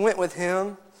Jesus went with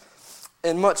him,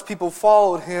 and much people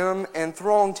followed him and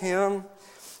thronged him,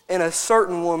 and a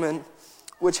certain woman,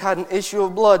 which had an issue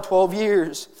of blood 12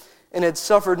 years, and had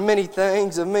suffered many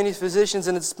things of many physicians,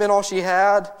 and had spent all she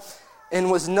had,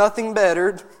 and was nothing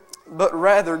bettered, but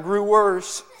rather grew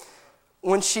worse.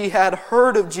 When she had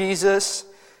heard of Jesus,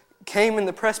 came in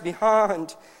the press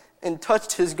behind, and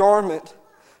touched his garment.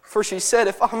 For she said,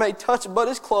 If I may touch but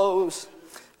his clothes,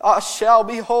 I shall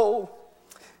be whole.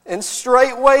 And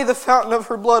straightway the fountain of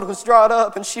her blood was dried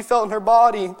up, and she felt in her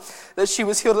body that she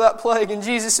was healed of that plague. And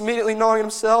Jesus, immediately knowing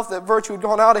himself that virtue had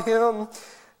gone out of him,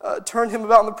 turned him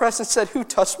about in the press and said, Who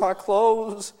touched my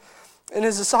clothes? And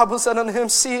his disciples said unto him,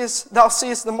 Thou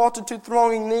seest the multitude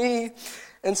thronging thee,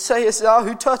 and sayest thou,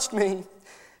 Who touched me?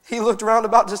 He looked round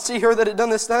about to see her that had done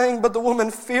this thing, but the woman,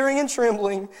 fearing and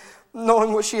trembling,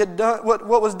 knowing what she had done,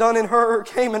 what was done in her,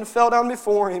 came and fell down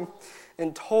before him,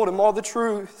 and told him all the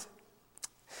truth.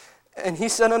 And he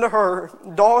said unto her,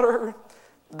 Daughter,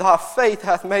 thy faith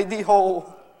hath made thee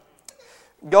whole.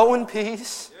 Go in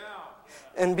peace,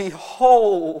 and be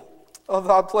whole of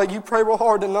thy plague." You pray real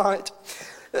hard tonight.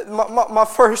 My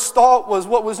first thought was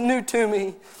what was new to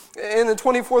me. In the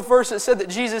 24th verse, it said that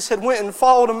Jesus had went and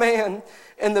followed a man,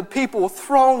 and the people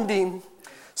thronged him.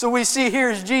 So we see here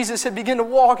as Jesus had begun to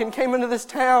walk and came into this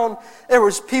town, there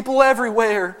was people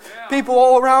everywhere. People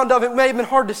all around of him. It may have been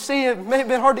hard to see him. It may have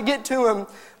been hard to get to him.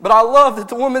 But I love that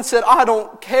the woman said, I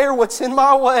don't care what's in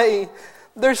my way.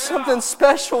 There's something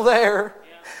special there.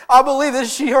 I believe that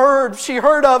she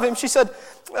heard of him. She said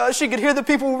she could hear the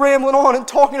people rambling on and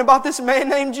talking about this man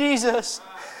named Jesus.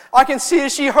 I can see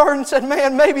as she heard and said,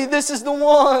 man, maybe this is the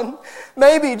one.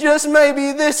 Maybe, just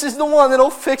maybe, this is the one that'll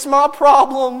fix my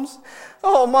problems.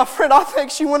 Oh, my friend, I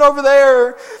think she went over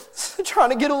there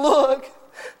trying to get a look,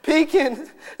 peeking.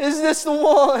 Is this the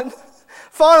one?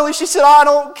 Finally, she said, I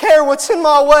don't care what's in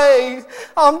my way.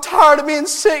 I'm tired of being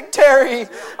sick, Terry.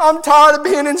 I'm tired of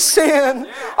being in sin.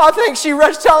 I think she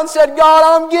reached out and said, God,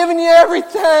 I'm giving you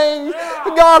everything.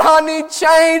 God, I need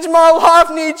change. My life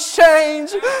needs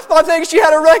change. I think she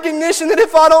had a recognition that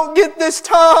if I don't get this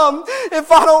time,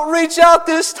 if I don't reach out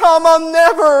this time, I'm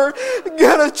never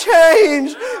going to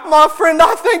change. My friend,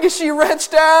 I think as she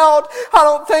reached out, I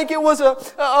don't think it was a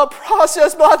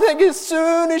process, but I think as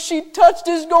soon as she touched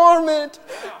his garment,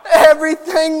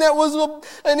 everything that was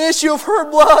an issue of her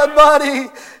blood, buddy,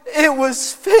 it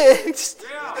was fixed.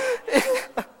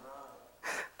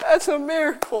 That's a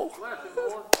miracle.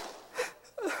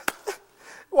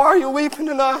 Why are you weeping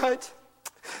tonight?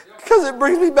 Because it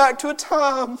brings me back to a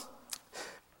time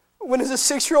when as a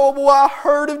 6-year-old boy I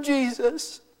heard of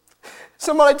Jesus.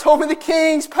 Somebody told me the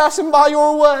king's passing by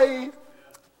your way.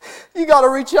 You got to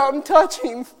reach out and touch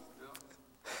him.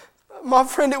 My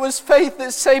friend, it was faith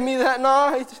that saved me that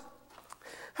night.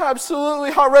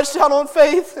 Absolutely. I reached out on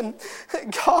faith and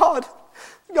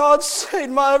God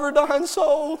saved my ever-dying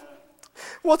soul.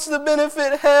 What's the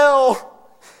benefit? Hell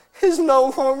is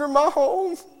no longer my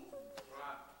home.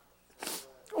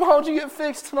 Why don't you get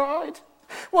fixed tonight?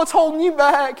 What's holding you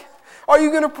back? Are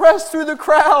you going to press through the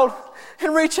crowd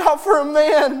and reach out for a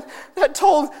man that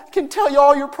can tell you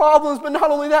all your problems, but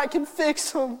not only that, can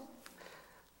fix them?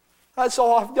 That's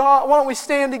all I've got. Why don't we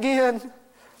stand again?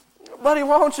 Buddy,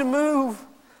 why don't you move?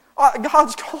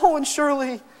 God's calling,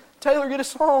 surely. Taylor, get a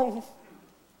song.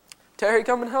 Terry,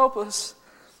 come and help us.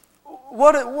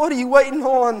 What are you waiting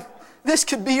on? This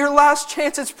could be your last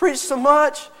chance. It's preached so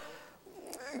much.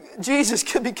 Jesus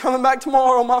could be coming back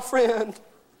tomorrow, my friend.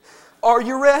 Are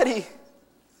you ready?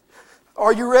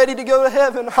 Are you ready to go to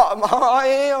heaven?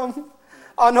 I am.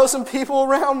 I know some people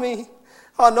around me.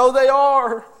 I know they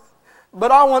are. But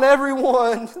I want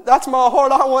everyone, that's my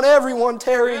heart, I want everyone,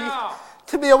 Terry,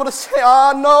 to be able to say,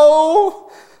 I know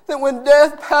that when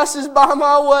death passes by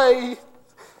my way,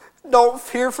 don't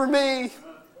fear for me.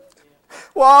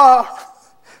 Why?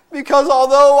 Because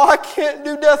although I can't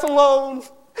do death alone,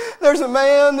 there's a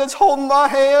man that's holding my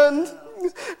hand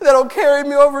that'll carry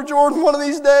me over Jordan one of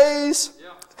these days.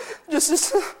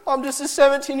 I'm just a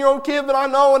 17-year-old kid, but I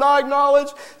know and I acknowledge,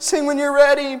 sing when you're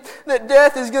ready, that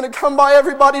death is going to come by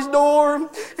everybody's door.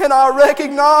 And I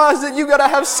recognize that you got to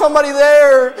have somebody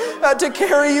there to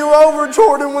carry you over,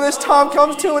 Jordan, when this time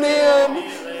comes to an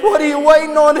end. What are you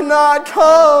waiting on tonight?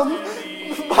 Come.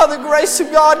 By the grace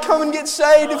of God, come and get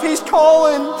saved if He's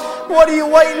calling. What are you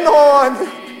waiting on?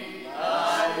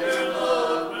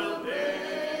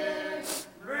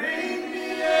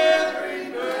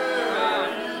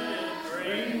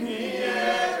 Bring me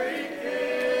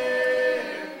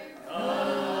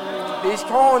He's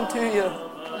calling to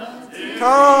you.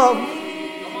 Come.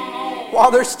 While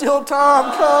there's still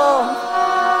time, come.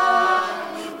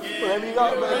 Whatever you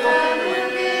got, brother.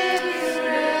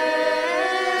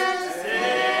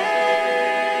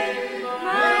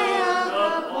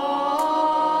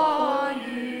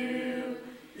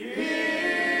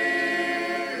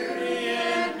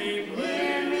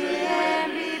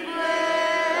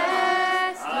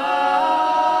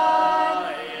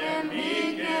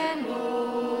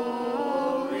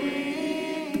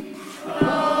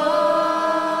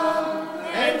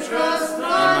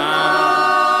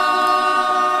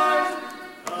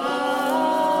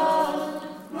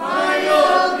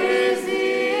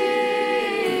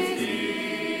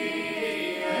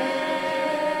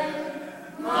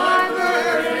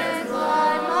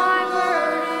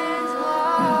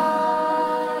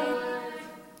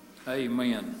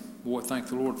 Amen. Boy, thank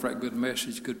the Lord for that good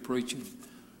message, good preaching,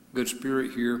 good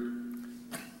spirit here.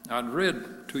 I'd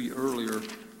read to you earlier,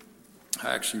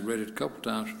 I actually read it a couple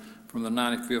times, from the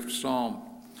 95th Psalm.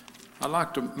 I'd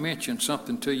like to mention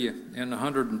something to you in the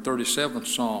 137th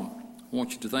Psalm. I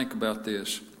want you to think about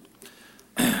this.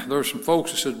 There are some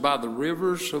folks that said, by the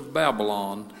rivers of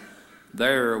Babylon,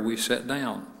 there we sat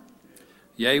down.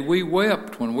 Yea, we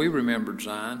wept when we remembered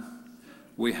Zion.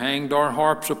 We hanged our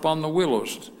harps upon the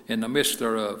willows in the midst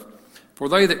thereof. For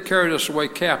they that carried us away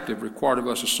captive required of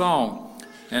us a song,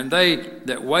 and they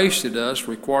that wasted us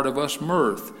required of us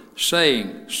mirth,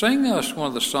 saying, sing us one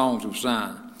of the songs of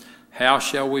Zion. How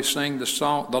shall we sing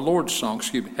the Lord's song?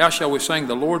 How shall we sing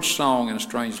the Lord's song in a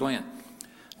strange land?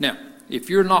 Now, if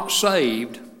you're not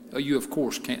saved, you of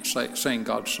course can't sing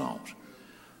God's songs.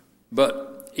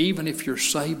 But even if you're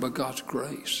saved by God's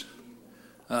grace,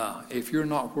 if you're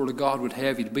not where God would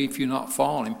have you to be, if you're not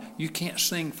following Him, you can't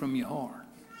sing from your heart.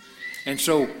 And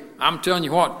so I'm telling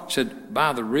you what, it said,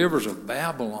 by the rivers of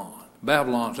Babylon.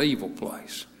 Babylon's an evil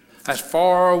place. That's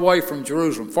far away from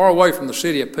Jerusalem, far away from the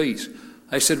city of peace.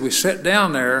 They said, we sat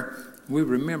down there, we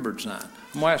remembered Zion.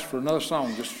 I'm going to ask for another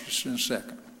song just in a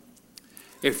second.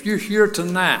 If you're here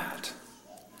tonight,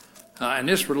 and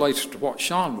this relates to what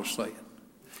Sean was saying,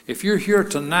 if you're here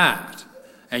tonight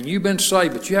and you've been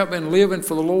saved but you haven't been living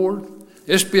for the Lord,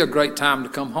 this would be a great time to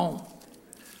come home.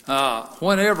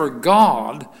 Whenever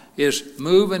God is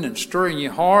moving and stirring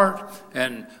your heart,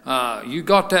 and you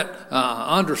got that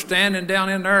understanding down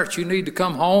in there that you need to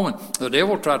come home, and the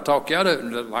devil will try to talk you out of it.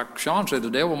 And like Sean said,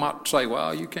 the devil might say,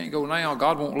 well, you can't go now,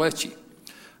 God won't let you.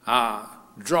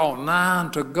 Draw nigh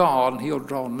to God, and He'll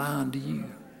draw nigh to you.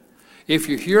 If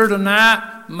you're here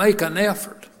tonight, make an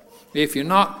effort. If you're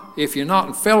not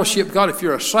in fellowship with God, if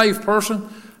you're a saved person,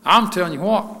 I'm telling you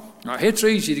what, it's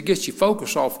easy to get your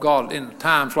focus off God in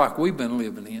times like we've been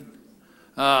living in.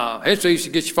 It's easy to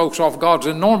get your focus off God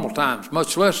in normal times,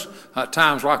 much less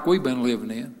times like we've been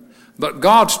living in. But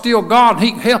God's still God, and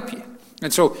He can help you.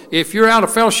 And so if you're out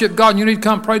of fellowship with God and you need to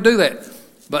come pray, do that.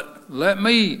 But let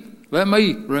me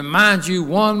remind you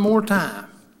one more time.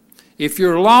 If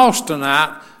you're lost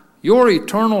tonight, your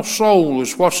eternal soul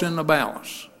is what's in the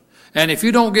balance. And if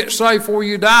you don't get saved before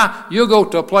you die, you'll go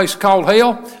to a place called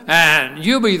hell, and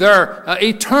you'll be there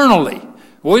eternally.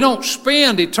 We don't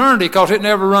spend eternity because it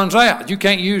never runs out. You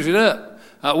can't use it up.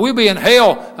 We'll be in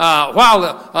hell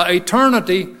while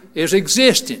eternity is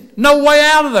existing. No way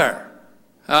out of there.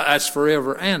 That's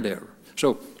forever and ever.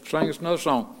 So sing us another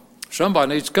song.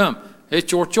 Somebody needs to come. It's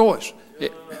your choice.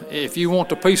 If you want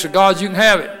the peace of God, you can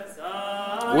have it.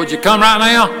 Would you come right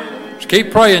now? Just keep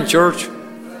praying, church.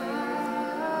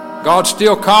 God's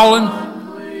still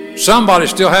calling. Somebody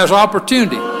still has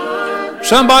opportunity.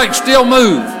 Somebody can still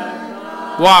move.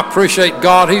 Well, I appreciate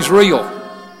God. He's real.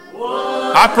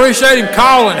 I appreciate Him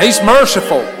calling. He's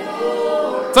merciful.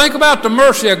 Think about the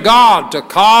mercy of God to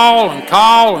call and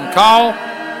call and call.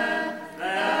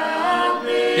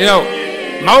 You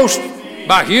know, most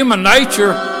by human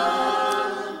nature,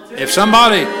 if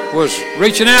somebody was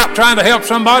reaching out trying to help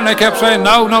somebody and they kept saying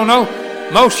no,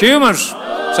 most humans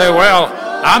say, well,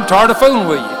 I'm tired of fooling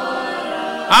with you.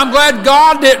 I'm glad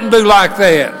God didn't do like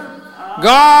that.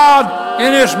 God,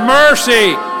 in His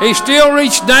mercy, He still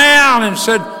reached down and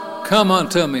said, come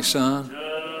unto me, son.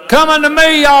 Come unto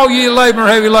me, all ye labor and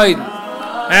heavy laden.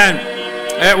 And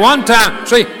at one time,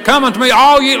 see, come unto me,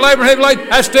 all ye labor and heavy laden,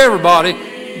 that's to everybody.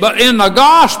 But in the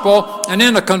gospel and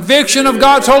in the conviction of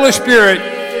God's Holy Spirit,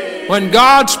 when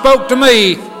God spoke to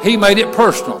me, He made it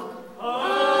personal.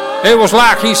 It was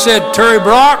like He said, Terry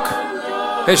Brock,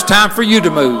 it's time for you to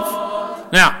move.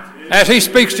 Now, as He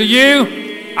speaks to you,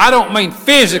 I don't mean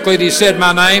physically that He said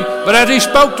my name, but as He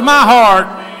spoke to my heart,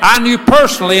 I knew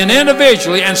personally and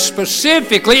individually and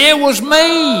specifically it was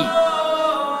me.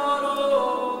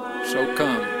 So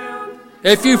come.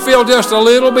 If you feel just a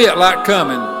little bit like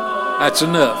coming, that's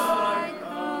enough.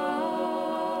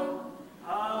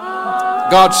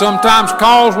 God sometimes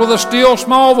calls with a still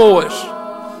small voice.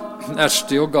 That's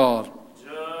still God.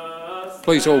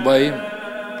 Please obey Him.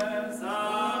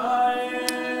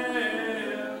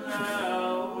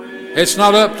 It's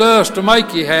not up to us to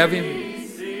make you have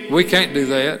Him. We can't do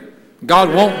that.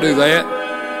 God won't do that.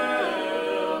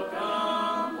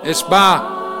 It's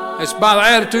by the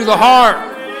attitude of the heart.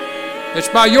 It's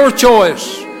by your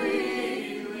choice.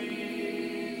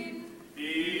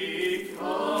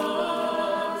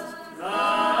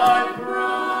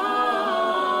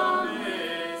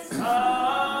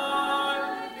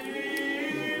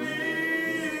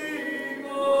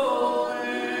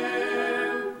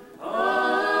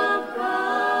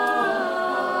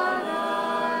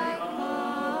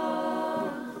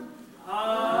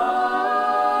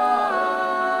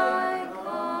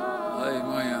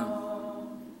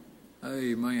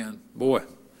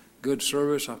 Good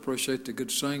service. I appreciate the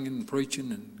good singing and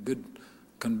preaching and good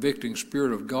convicting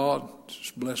Spirit of God. It's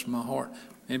just blessed my heart.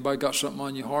 Anybody got something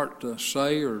on your heart to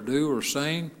say or do or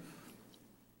sing?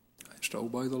 It's to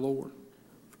obey the Lord.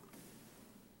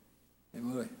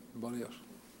 Anybody else?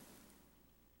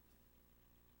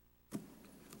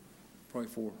 Pray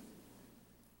for her.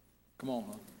 Come on,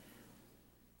 huh?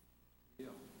 Yeah.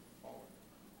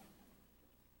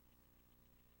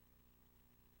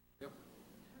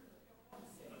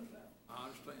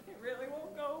 It really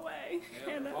won't go away.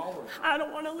 And I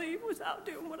don't want to leave without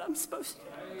doing what I'm supposed to do.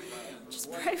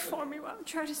 Just pray for me while I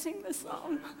try to sing this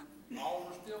song.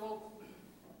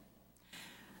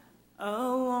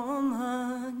 A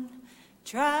woman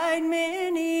tried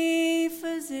many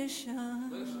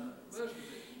physicians.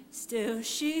 Still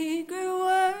she grew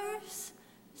worse.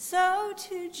 So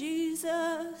to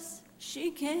Jesus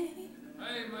she came.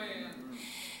 Amen.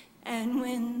 And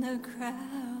when the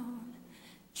crowd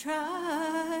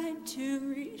tried to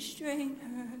restrain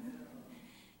her,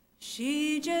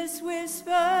 she just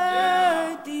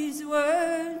whispered these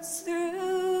words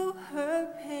through her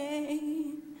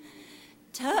pain.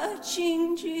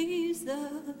 Touching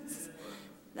Jesus,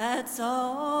 that's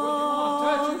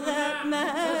all that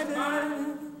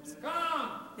matters.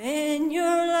 Then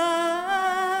your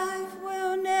life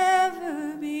will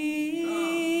never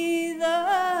be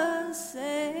the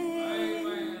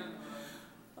same.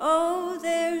 Oh,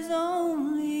 there's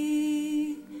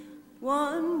only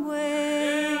one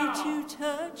way to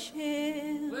touch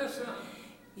Him.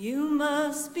 You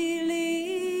must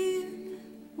believe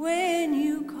when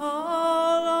you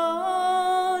call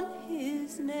on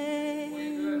His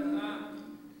name.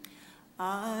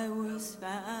 I was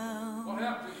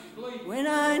found when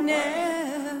I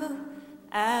knelt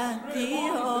at the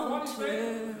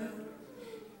altar.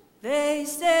 They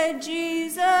said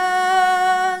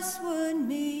Jesus would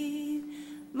meet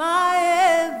my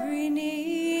every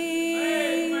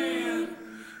need. Amen.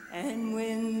 And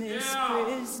when this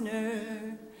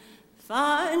prisoner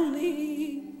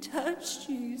finally touched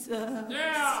Jesus,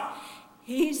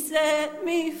 He set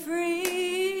me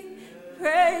free.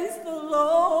 Praise the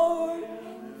Lord,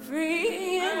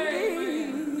 free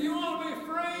indeed. You want to be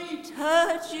free?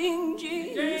 Touching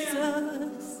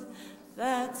Jesus,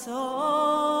 that's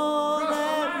all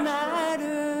that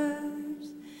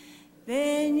matters.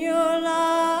 Then your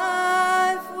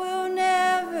life will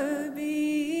never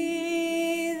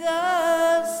be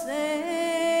the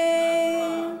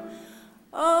same.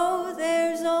 Oh,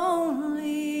 there's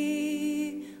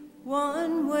only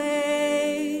one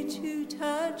way to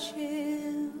touch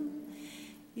Him.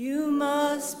 You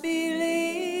must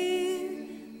believe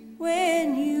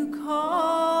when you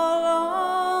call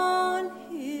on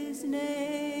His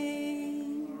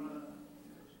name.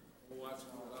 Oh, that's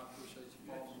good. I appreciate you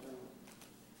following through.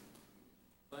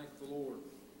 Thank the Lord.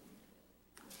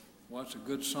 Well, that's a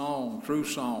good song, true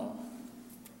song.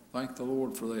 Thank the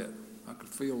Lord for that. I could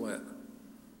feel that.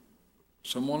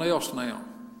 Someone else now,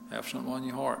 have something on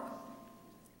your heart.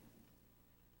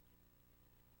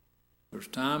 There's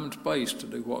time and space to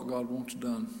do what God wants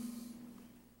done.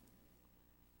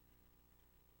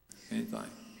 Anything.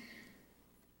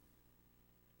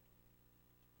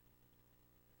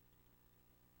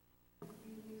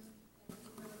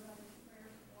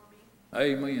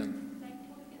 Amen.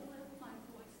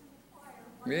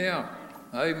 Yeah.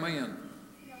 Amen.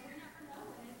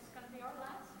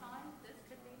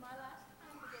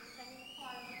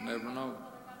 Never know.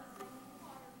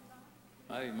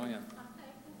 Amen.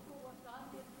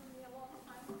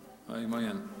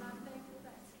 Amen.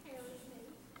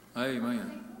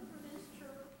 Amen.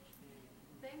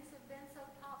 Things have been so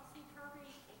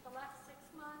topsy-turvy the last 6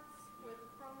 months with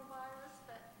coronavirus,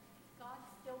 but God's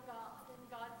still God, and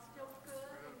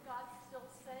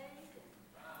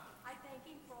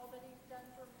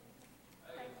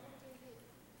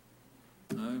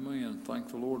Amen. Thank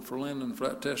the Lord for Lyndon for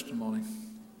that testimony.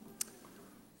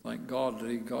 Thank God that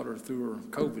He got her through her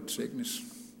COVID sickness,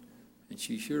 and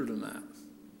she's here tonight.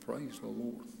 Praise the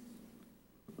Lord.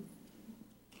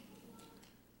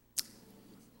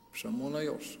 Someone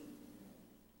else.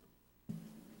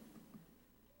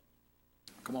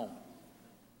 Come on.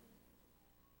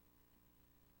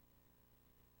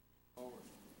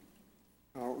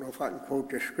 I don't know if I can quote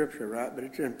this scripture right, but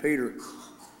it's in Peter.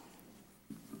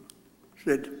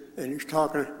 Said, and he's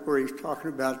talking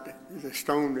about the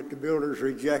stone that the builders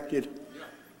rejected,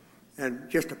 and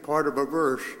just a part of a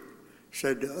verse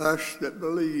said, to us that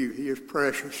believe, He is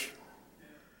precious.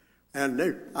 And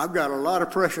I've got a lot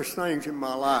of precious things in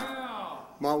my life.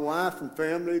 My wife and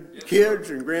family,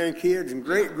 kids and grandkids and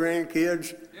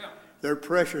great-grandkids, they're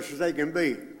precious as they can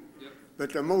be.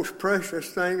 But the most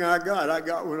precious thing I got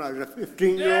when I was a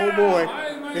 15-year-old boy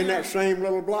in that same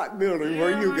little block building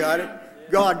where you got it.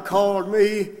 God called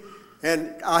me,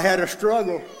 and I had a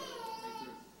struggle.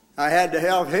 I had to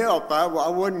have help. I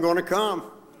wasn't going to come.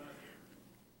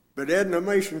 But Edna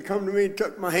Mason come to me and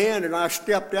took my hand, and I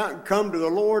stepped out and come to the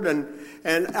Lord, and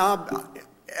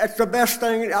that's the best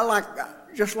thing.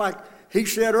 Just like he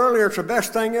said earlier, it's the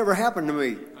best thing ever happened to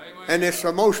me. Amen. And it's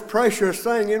the most precious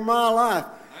thing in my life.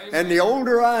 Amen. And the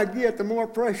older I get, the more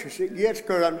precious it gets,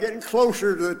 because I'm getting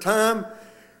closer to the time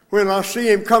when I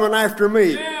see Him coming after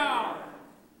me. Yeah.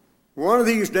 One of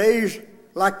these days,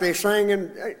 like they sang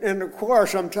in the choir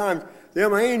sometimes,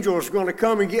 them angels are going to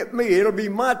come and get me. It'll be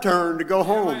my turn to go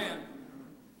home. Amen.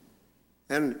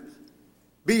 And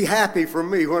be happy for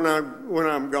me when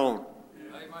I'm gone.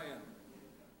 Amen.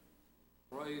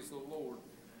 Praise the Lord.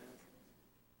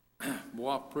 Boy,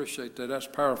 I appreciate that. That's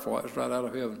powerful. That's right out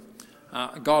of heaven.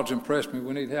 God's impressed me.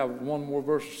 We need to have one more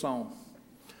verse of song.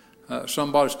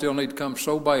 Somebody still need to come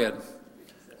so bad.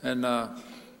 And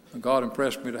God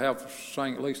impressed me to have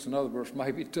sing at least another verse,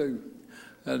 maybe two.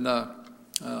 And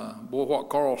boy, what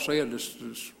Carl said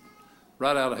is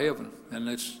right out of heaven. And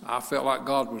I felt like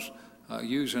God was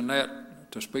using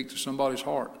that to speak to somebody's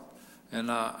heart.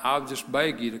 And I'll just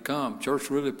beg you to come. Church,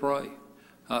 really pray.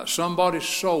 Somebody's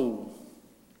soul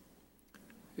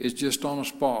is just on a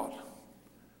spot.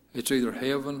 It's either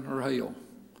heaven or hell.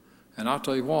 And I'll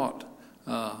tell you what,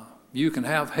 you can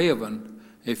have heaven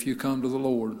if you come to the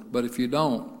Lord. But if you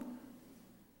don't,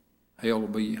 hell will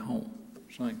be your home.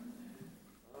 Sing.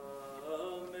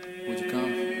 Would you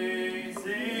come?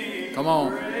 Come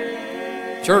on.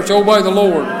 Church, obey the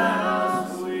Lord.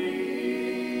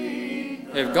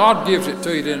 If God gives it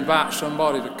to you to invite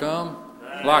somebody to come,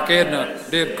 like Edna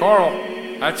did Carl,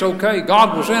 that's okay.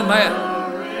 God was in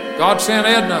that. God sent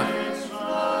Edna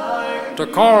to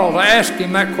Carl to ask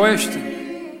him that question.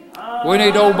 We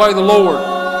need to obey the Lord.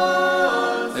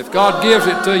 If God gives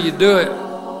it to you, do it.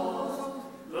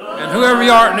 And whoever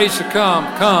you are needs to come,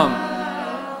 come.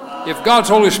 If God's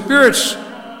Holy Spirit's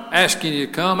asking you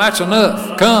to come, that's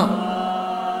enough. Come.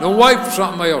 Don't wait for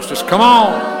something else. Just come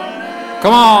on.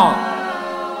 Come on.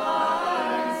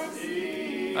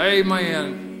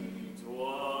 Amen.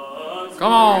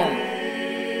 Come on.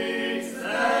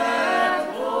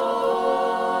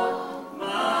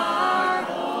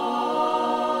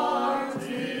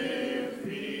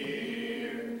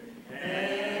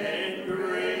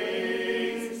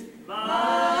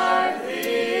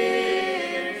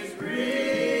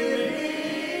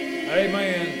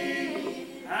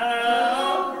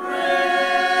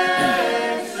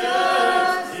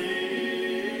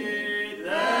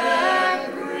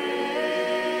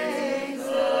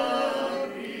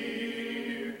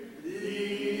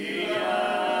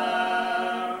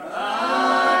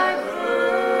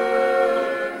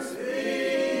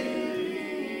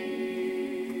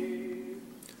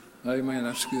 Amen.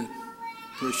 That's good.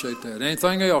 Appreciate that.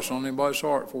 Anything else on anybody's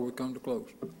heart before we come to close?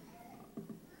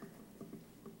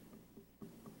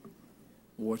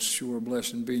 Well, it's sure a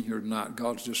blessing being here tonight.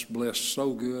 God's just blessed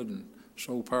so good and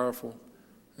so powerful.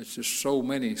 It's just so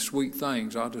many sweet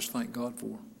things I just thank God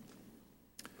for.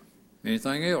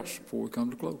 Anything else before we come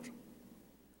to close?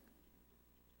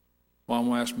 Well, I'm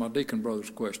going to ask my deacon brothers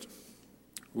a question.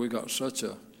 We got such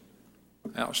a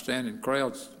outstanding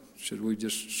crowd. Should we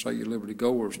just say you liberty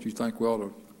goers? Do you think we ought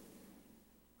to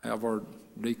have our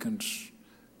deacons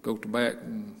go to back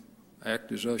and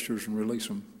act as ushers and release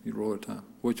them at a time?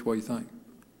 Which way you think?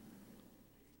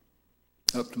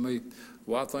 Up to me.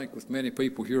 Well, I think with many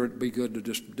people here, it'd be good to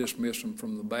just dismiss them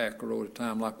from the back or at a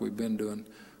time like we've been doing.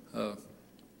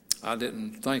 I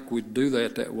didn't think we'd do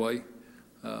that way,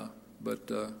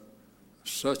 but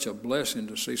such a blessing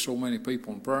to see so many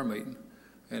people in prayer meeting,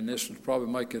 and this would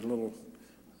probably make it a little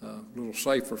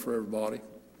safer for everybody.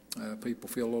 People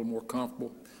feel a little more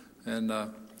comfortable. And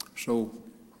so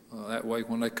that way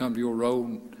when they come to your row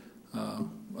and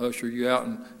usher you out,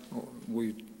 and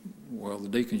the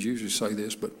deacons usually say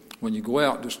this, but when you go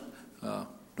out, just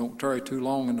don't tarry too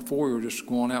long in the foyer, just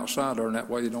go on outside there, and that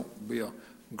way there don't be a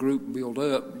group build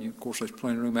up. Of course, there's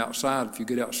plenty of room outside. If you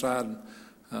get outside and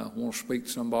want to speak to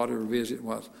somebody or visit,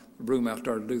 well, there's room out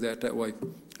there to do that way.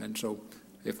 And so,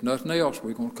 if nothing else,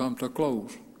 we're going to come to a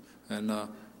close. And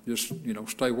just,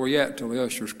 stay where you're at till the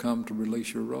ushers come to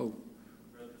release your roll.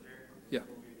 Brother Terry, Yeah.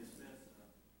 before we dismiss,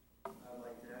 I'd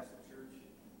like to ask the church,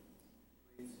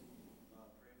 please pray for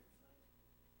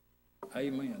Sunday.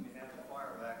 Amen. We have the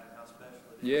choir back and how special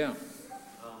it is. Yeah. And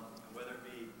whether it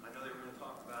be, I know they were going to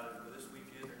talk about it this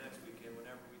weekend or next weekend,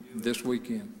 whenever we do it. This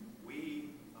weekend.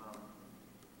 We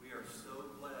are so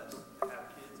blessed to have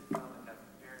kids that come and have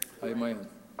parents that Amen.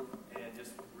 and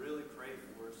just really pray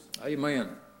for us. Amen.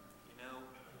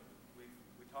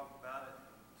 We talk about it.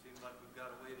 Seems like we've got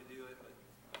a way to do it, but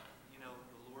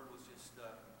the Lord was just.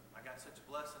 I got such a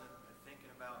blessing at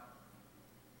thinking about.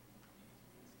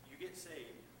 You get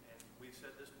saved, and we've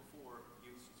said this before.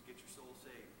 You get your soul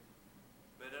saved,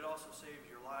 but it also saves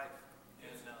your life.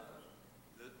 And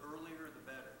the earlier, the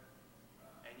better.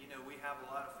 And we have a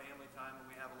lot of family time, and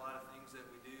we have a lot of things that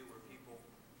we do where people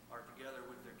are together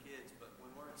with their kids. But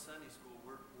when we're in Sunday school,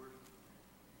 we're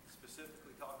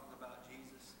specifically talking about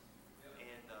Jesus.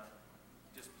 And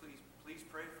just please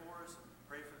pray for us, and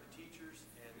pray for the teachers,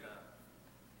 and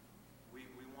we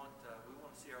want to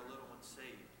see our little ones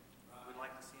saved. We'd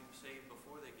like to see them saved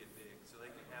before they get big, so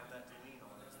they can have that to lean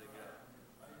on as they go.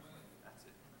 That's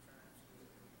it.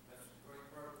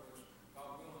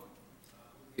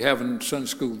 You're having Sunday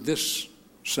school this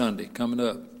Sunday coming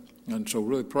up, and so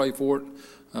really pray for it.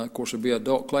 Of course, it'll be an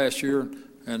adult class here,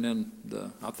 and then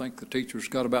I think the teachers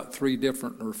got about 3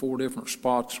 different or 4 different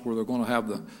spots where they're going to have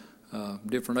the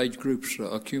different age groups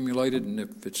accumulated, and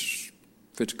if it's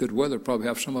good weather, probably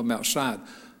have some of them outside.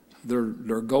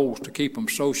 Their goal is to keep them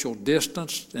social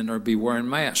distanced, and they'll be wearing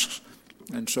masks.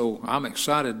 And so I'm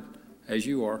excited, as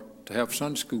you are, to have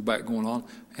Sunday school back going on.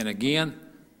 And again,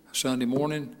 Sunday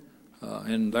morning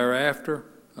and thereafter,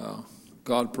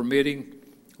 God permitting,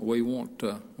 we want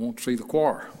to see the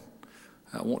choir.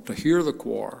 I want to hear the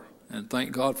choir, and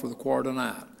thank God for the choir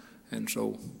tonight. And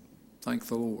so, thank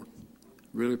the Lord.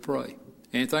 Really pray.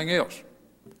 Anything else?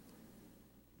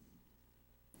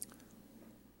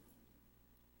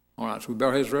 All right, so we bow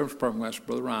our heads, reverence, prayer. I'm going to ask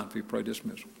Brother Ryan if he pray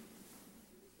dismissal.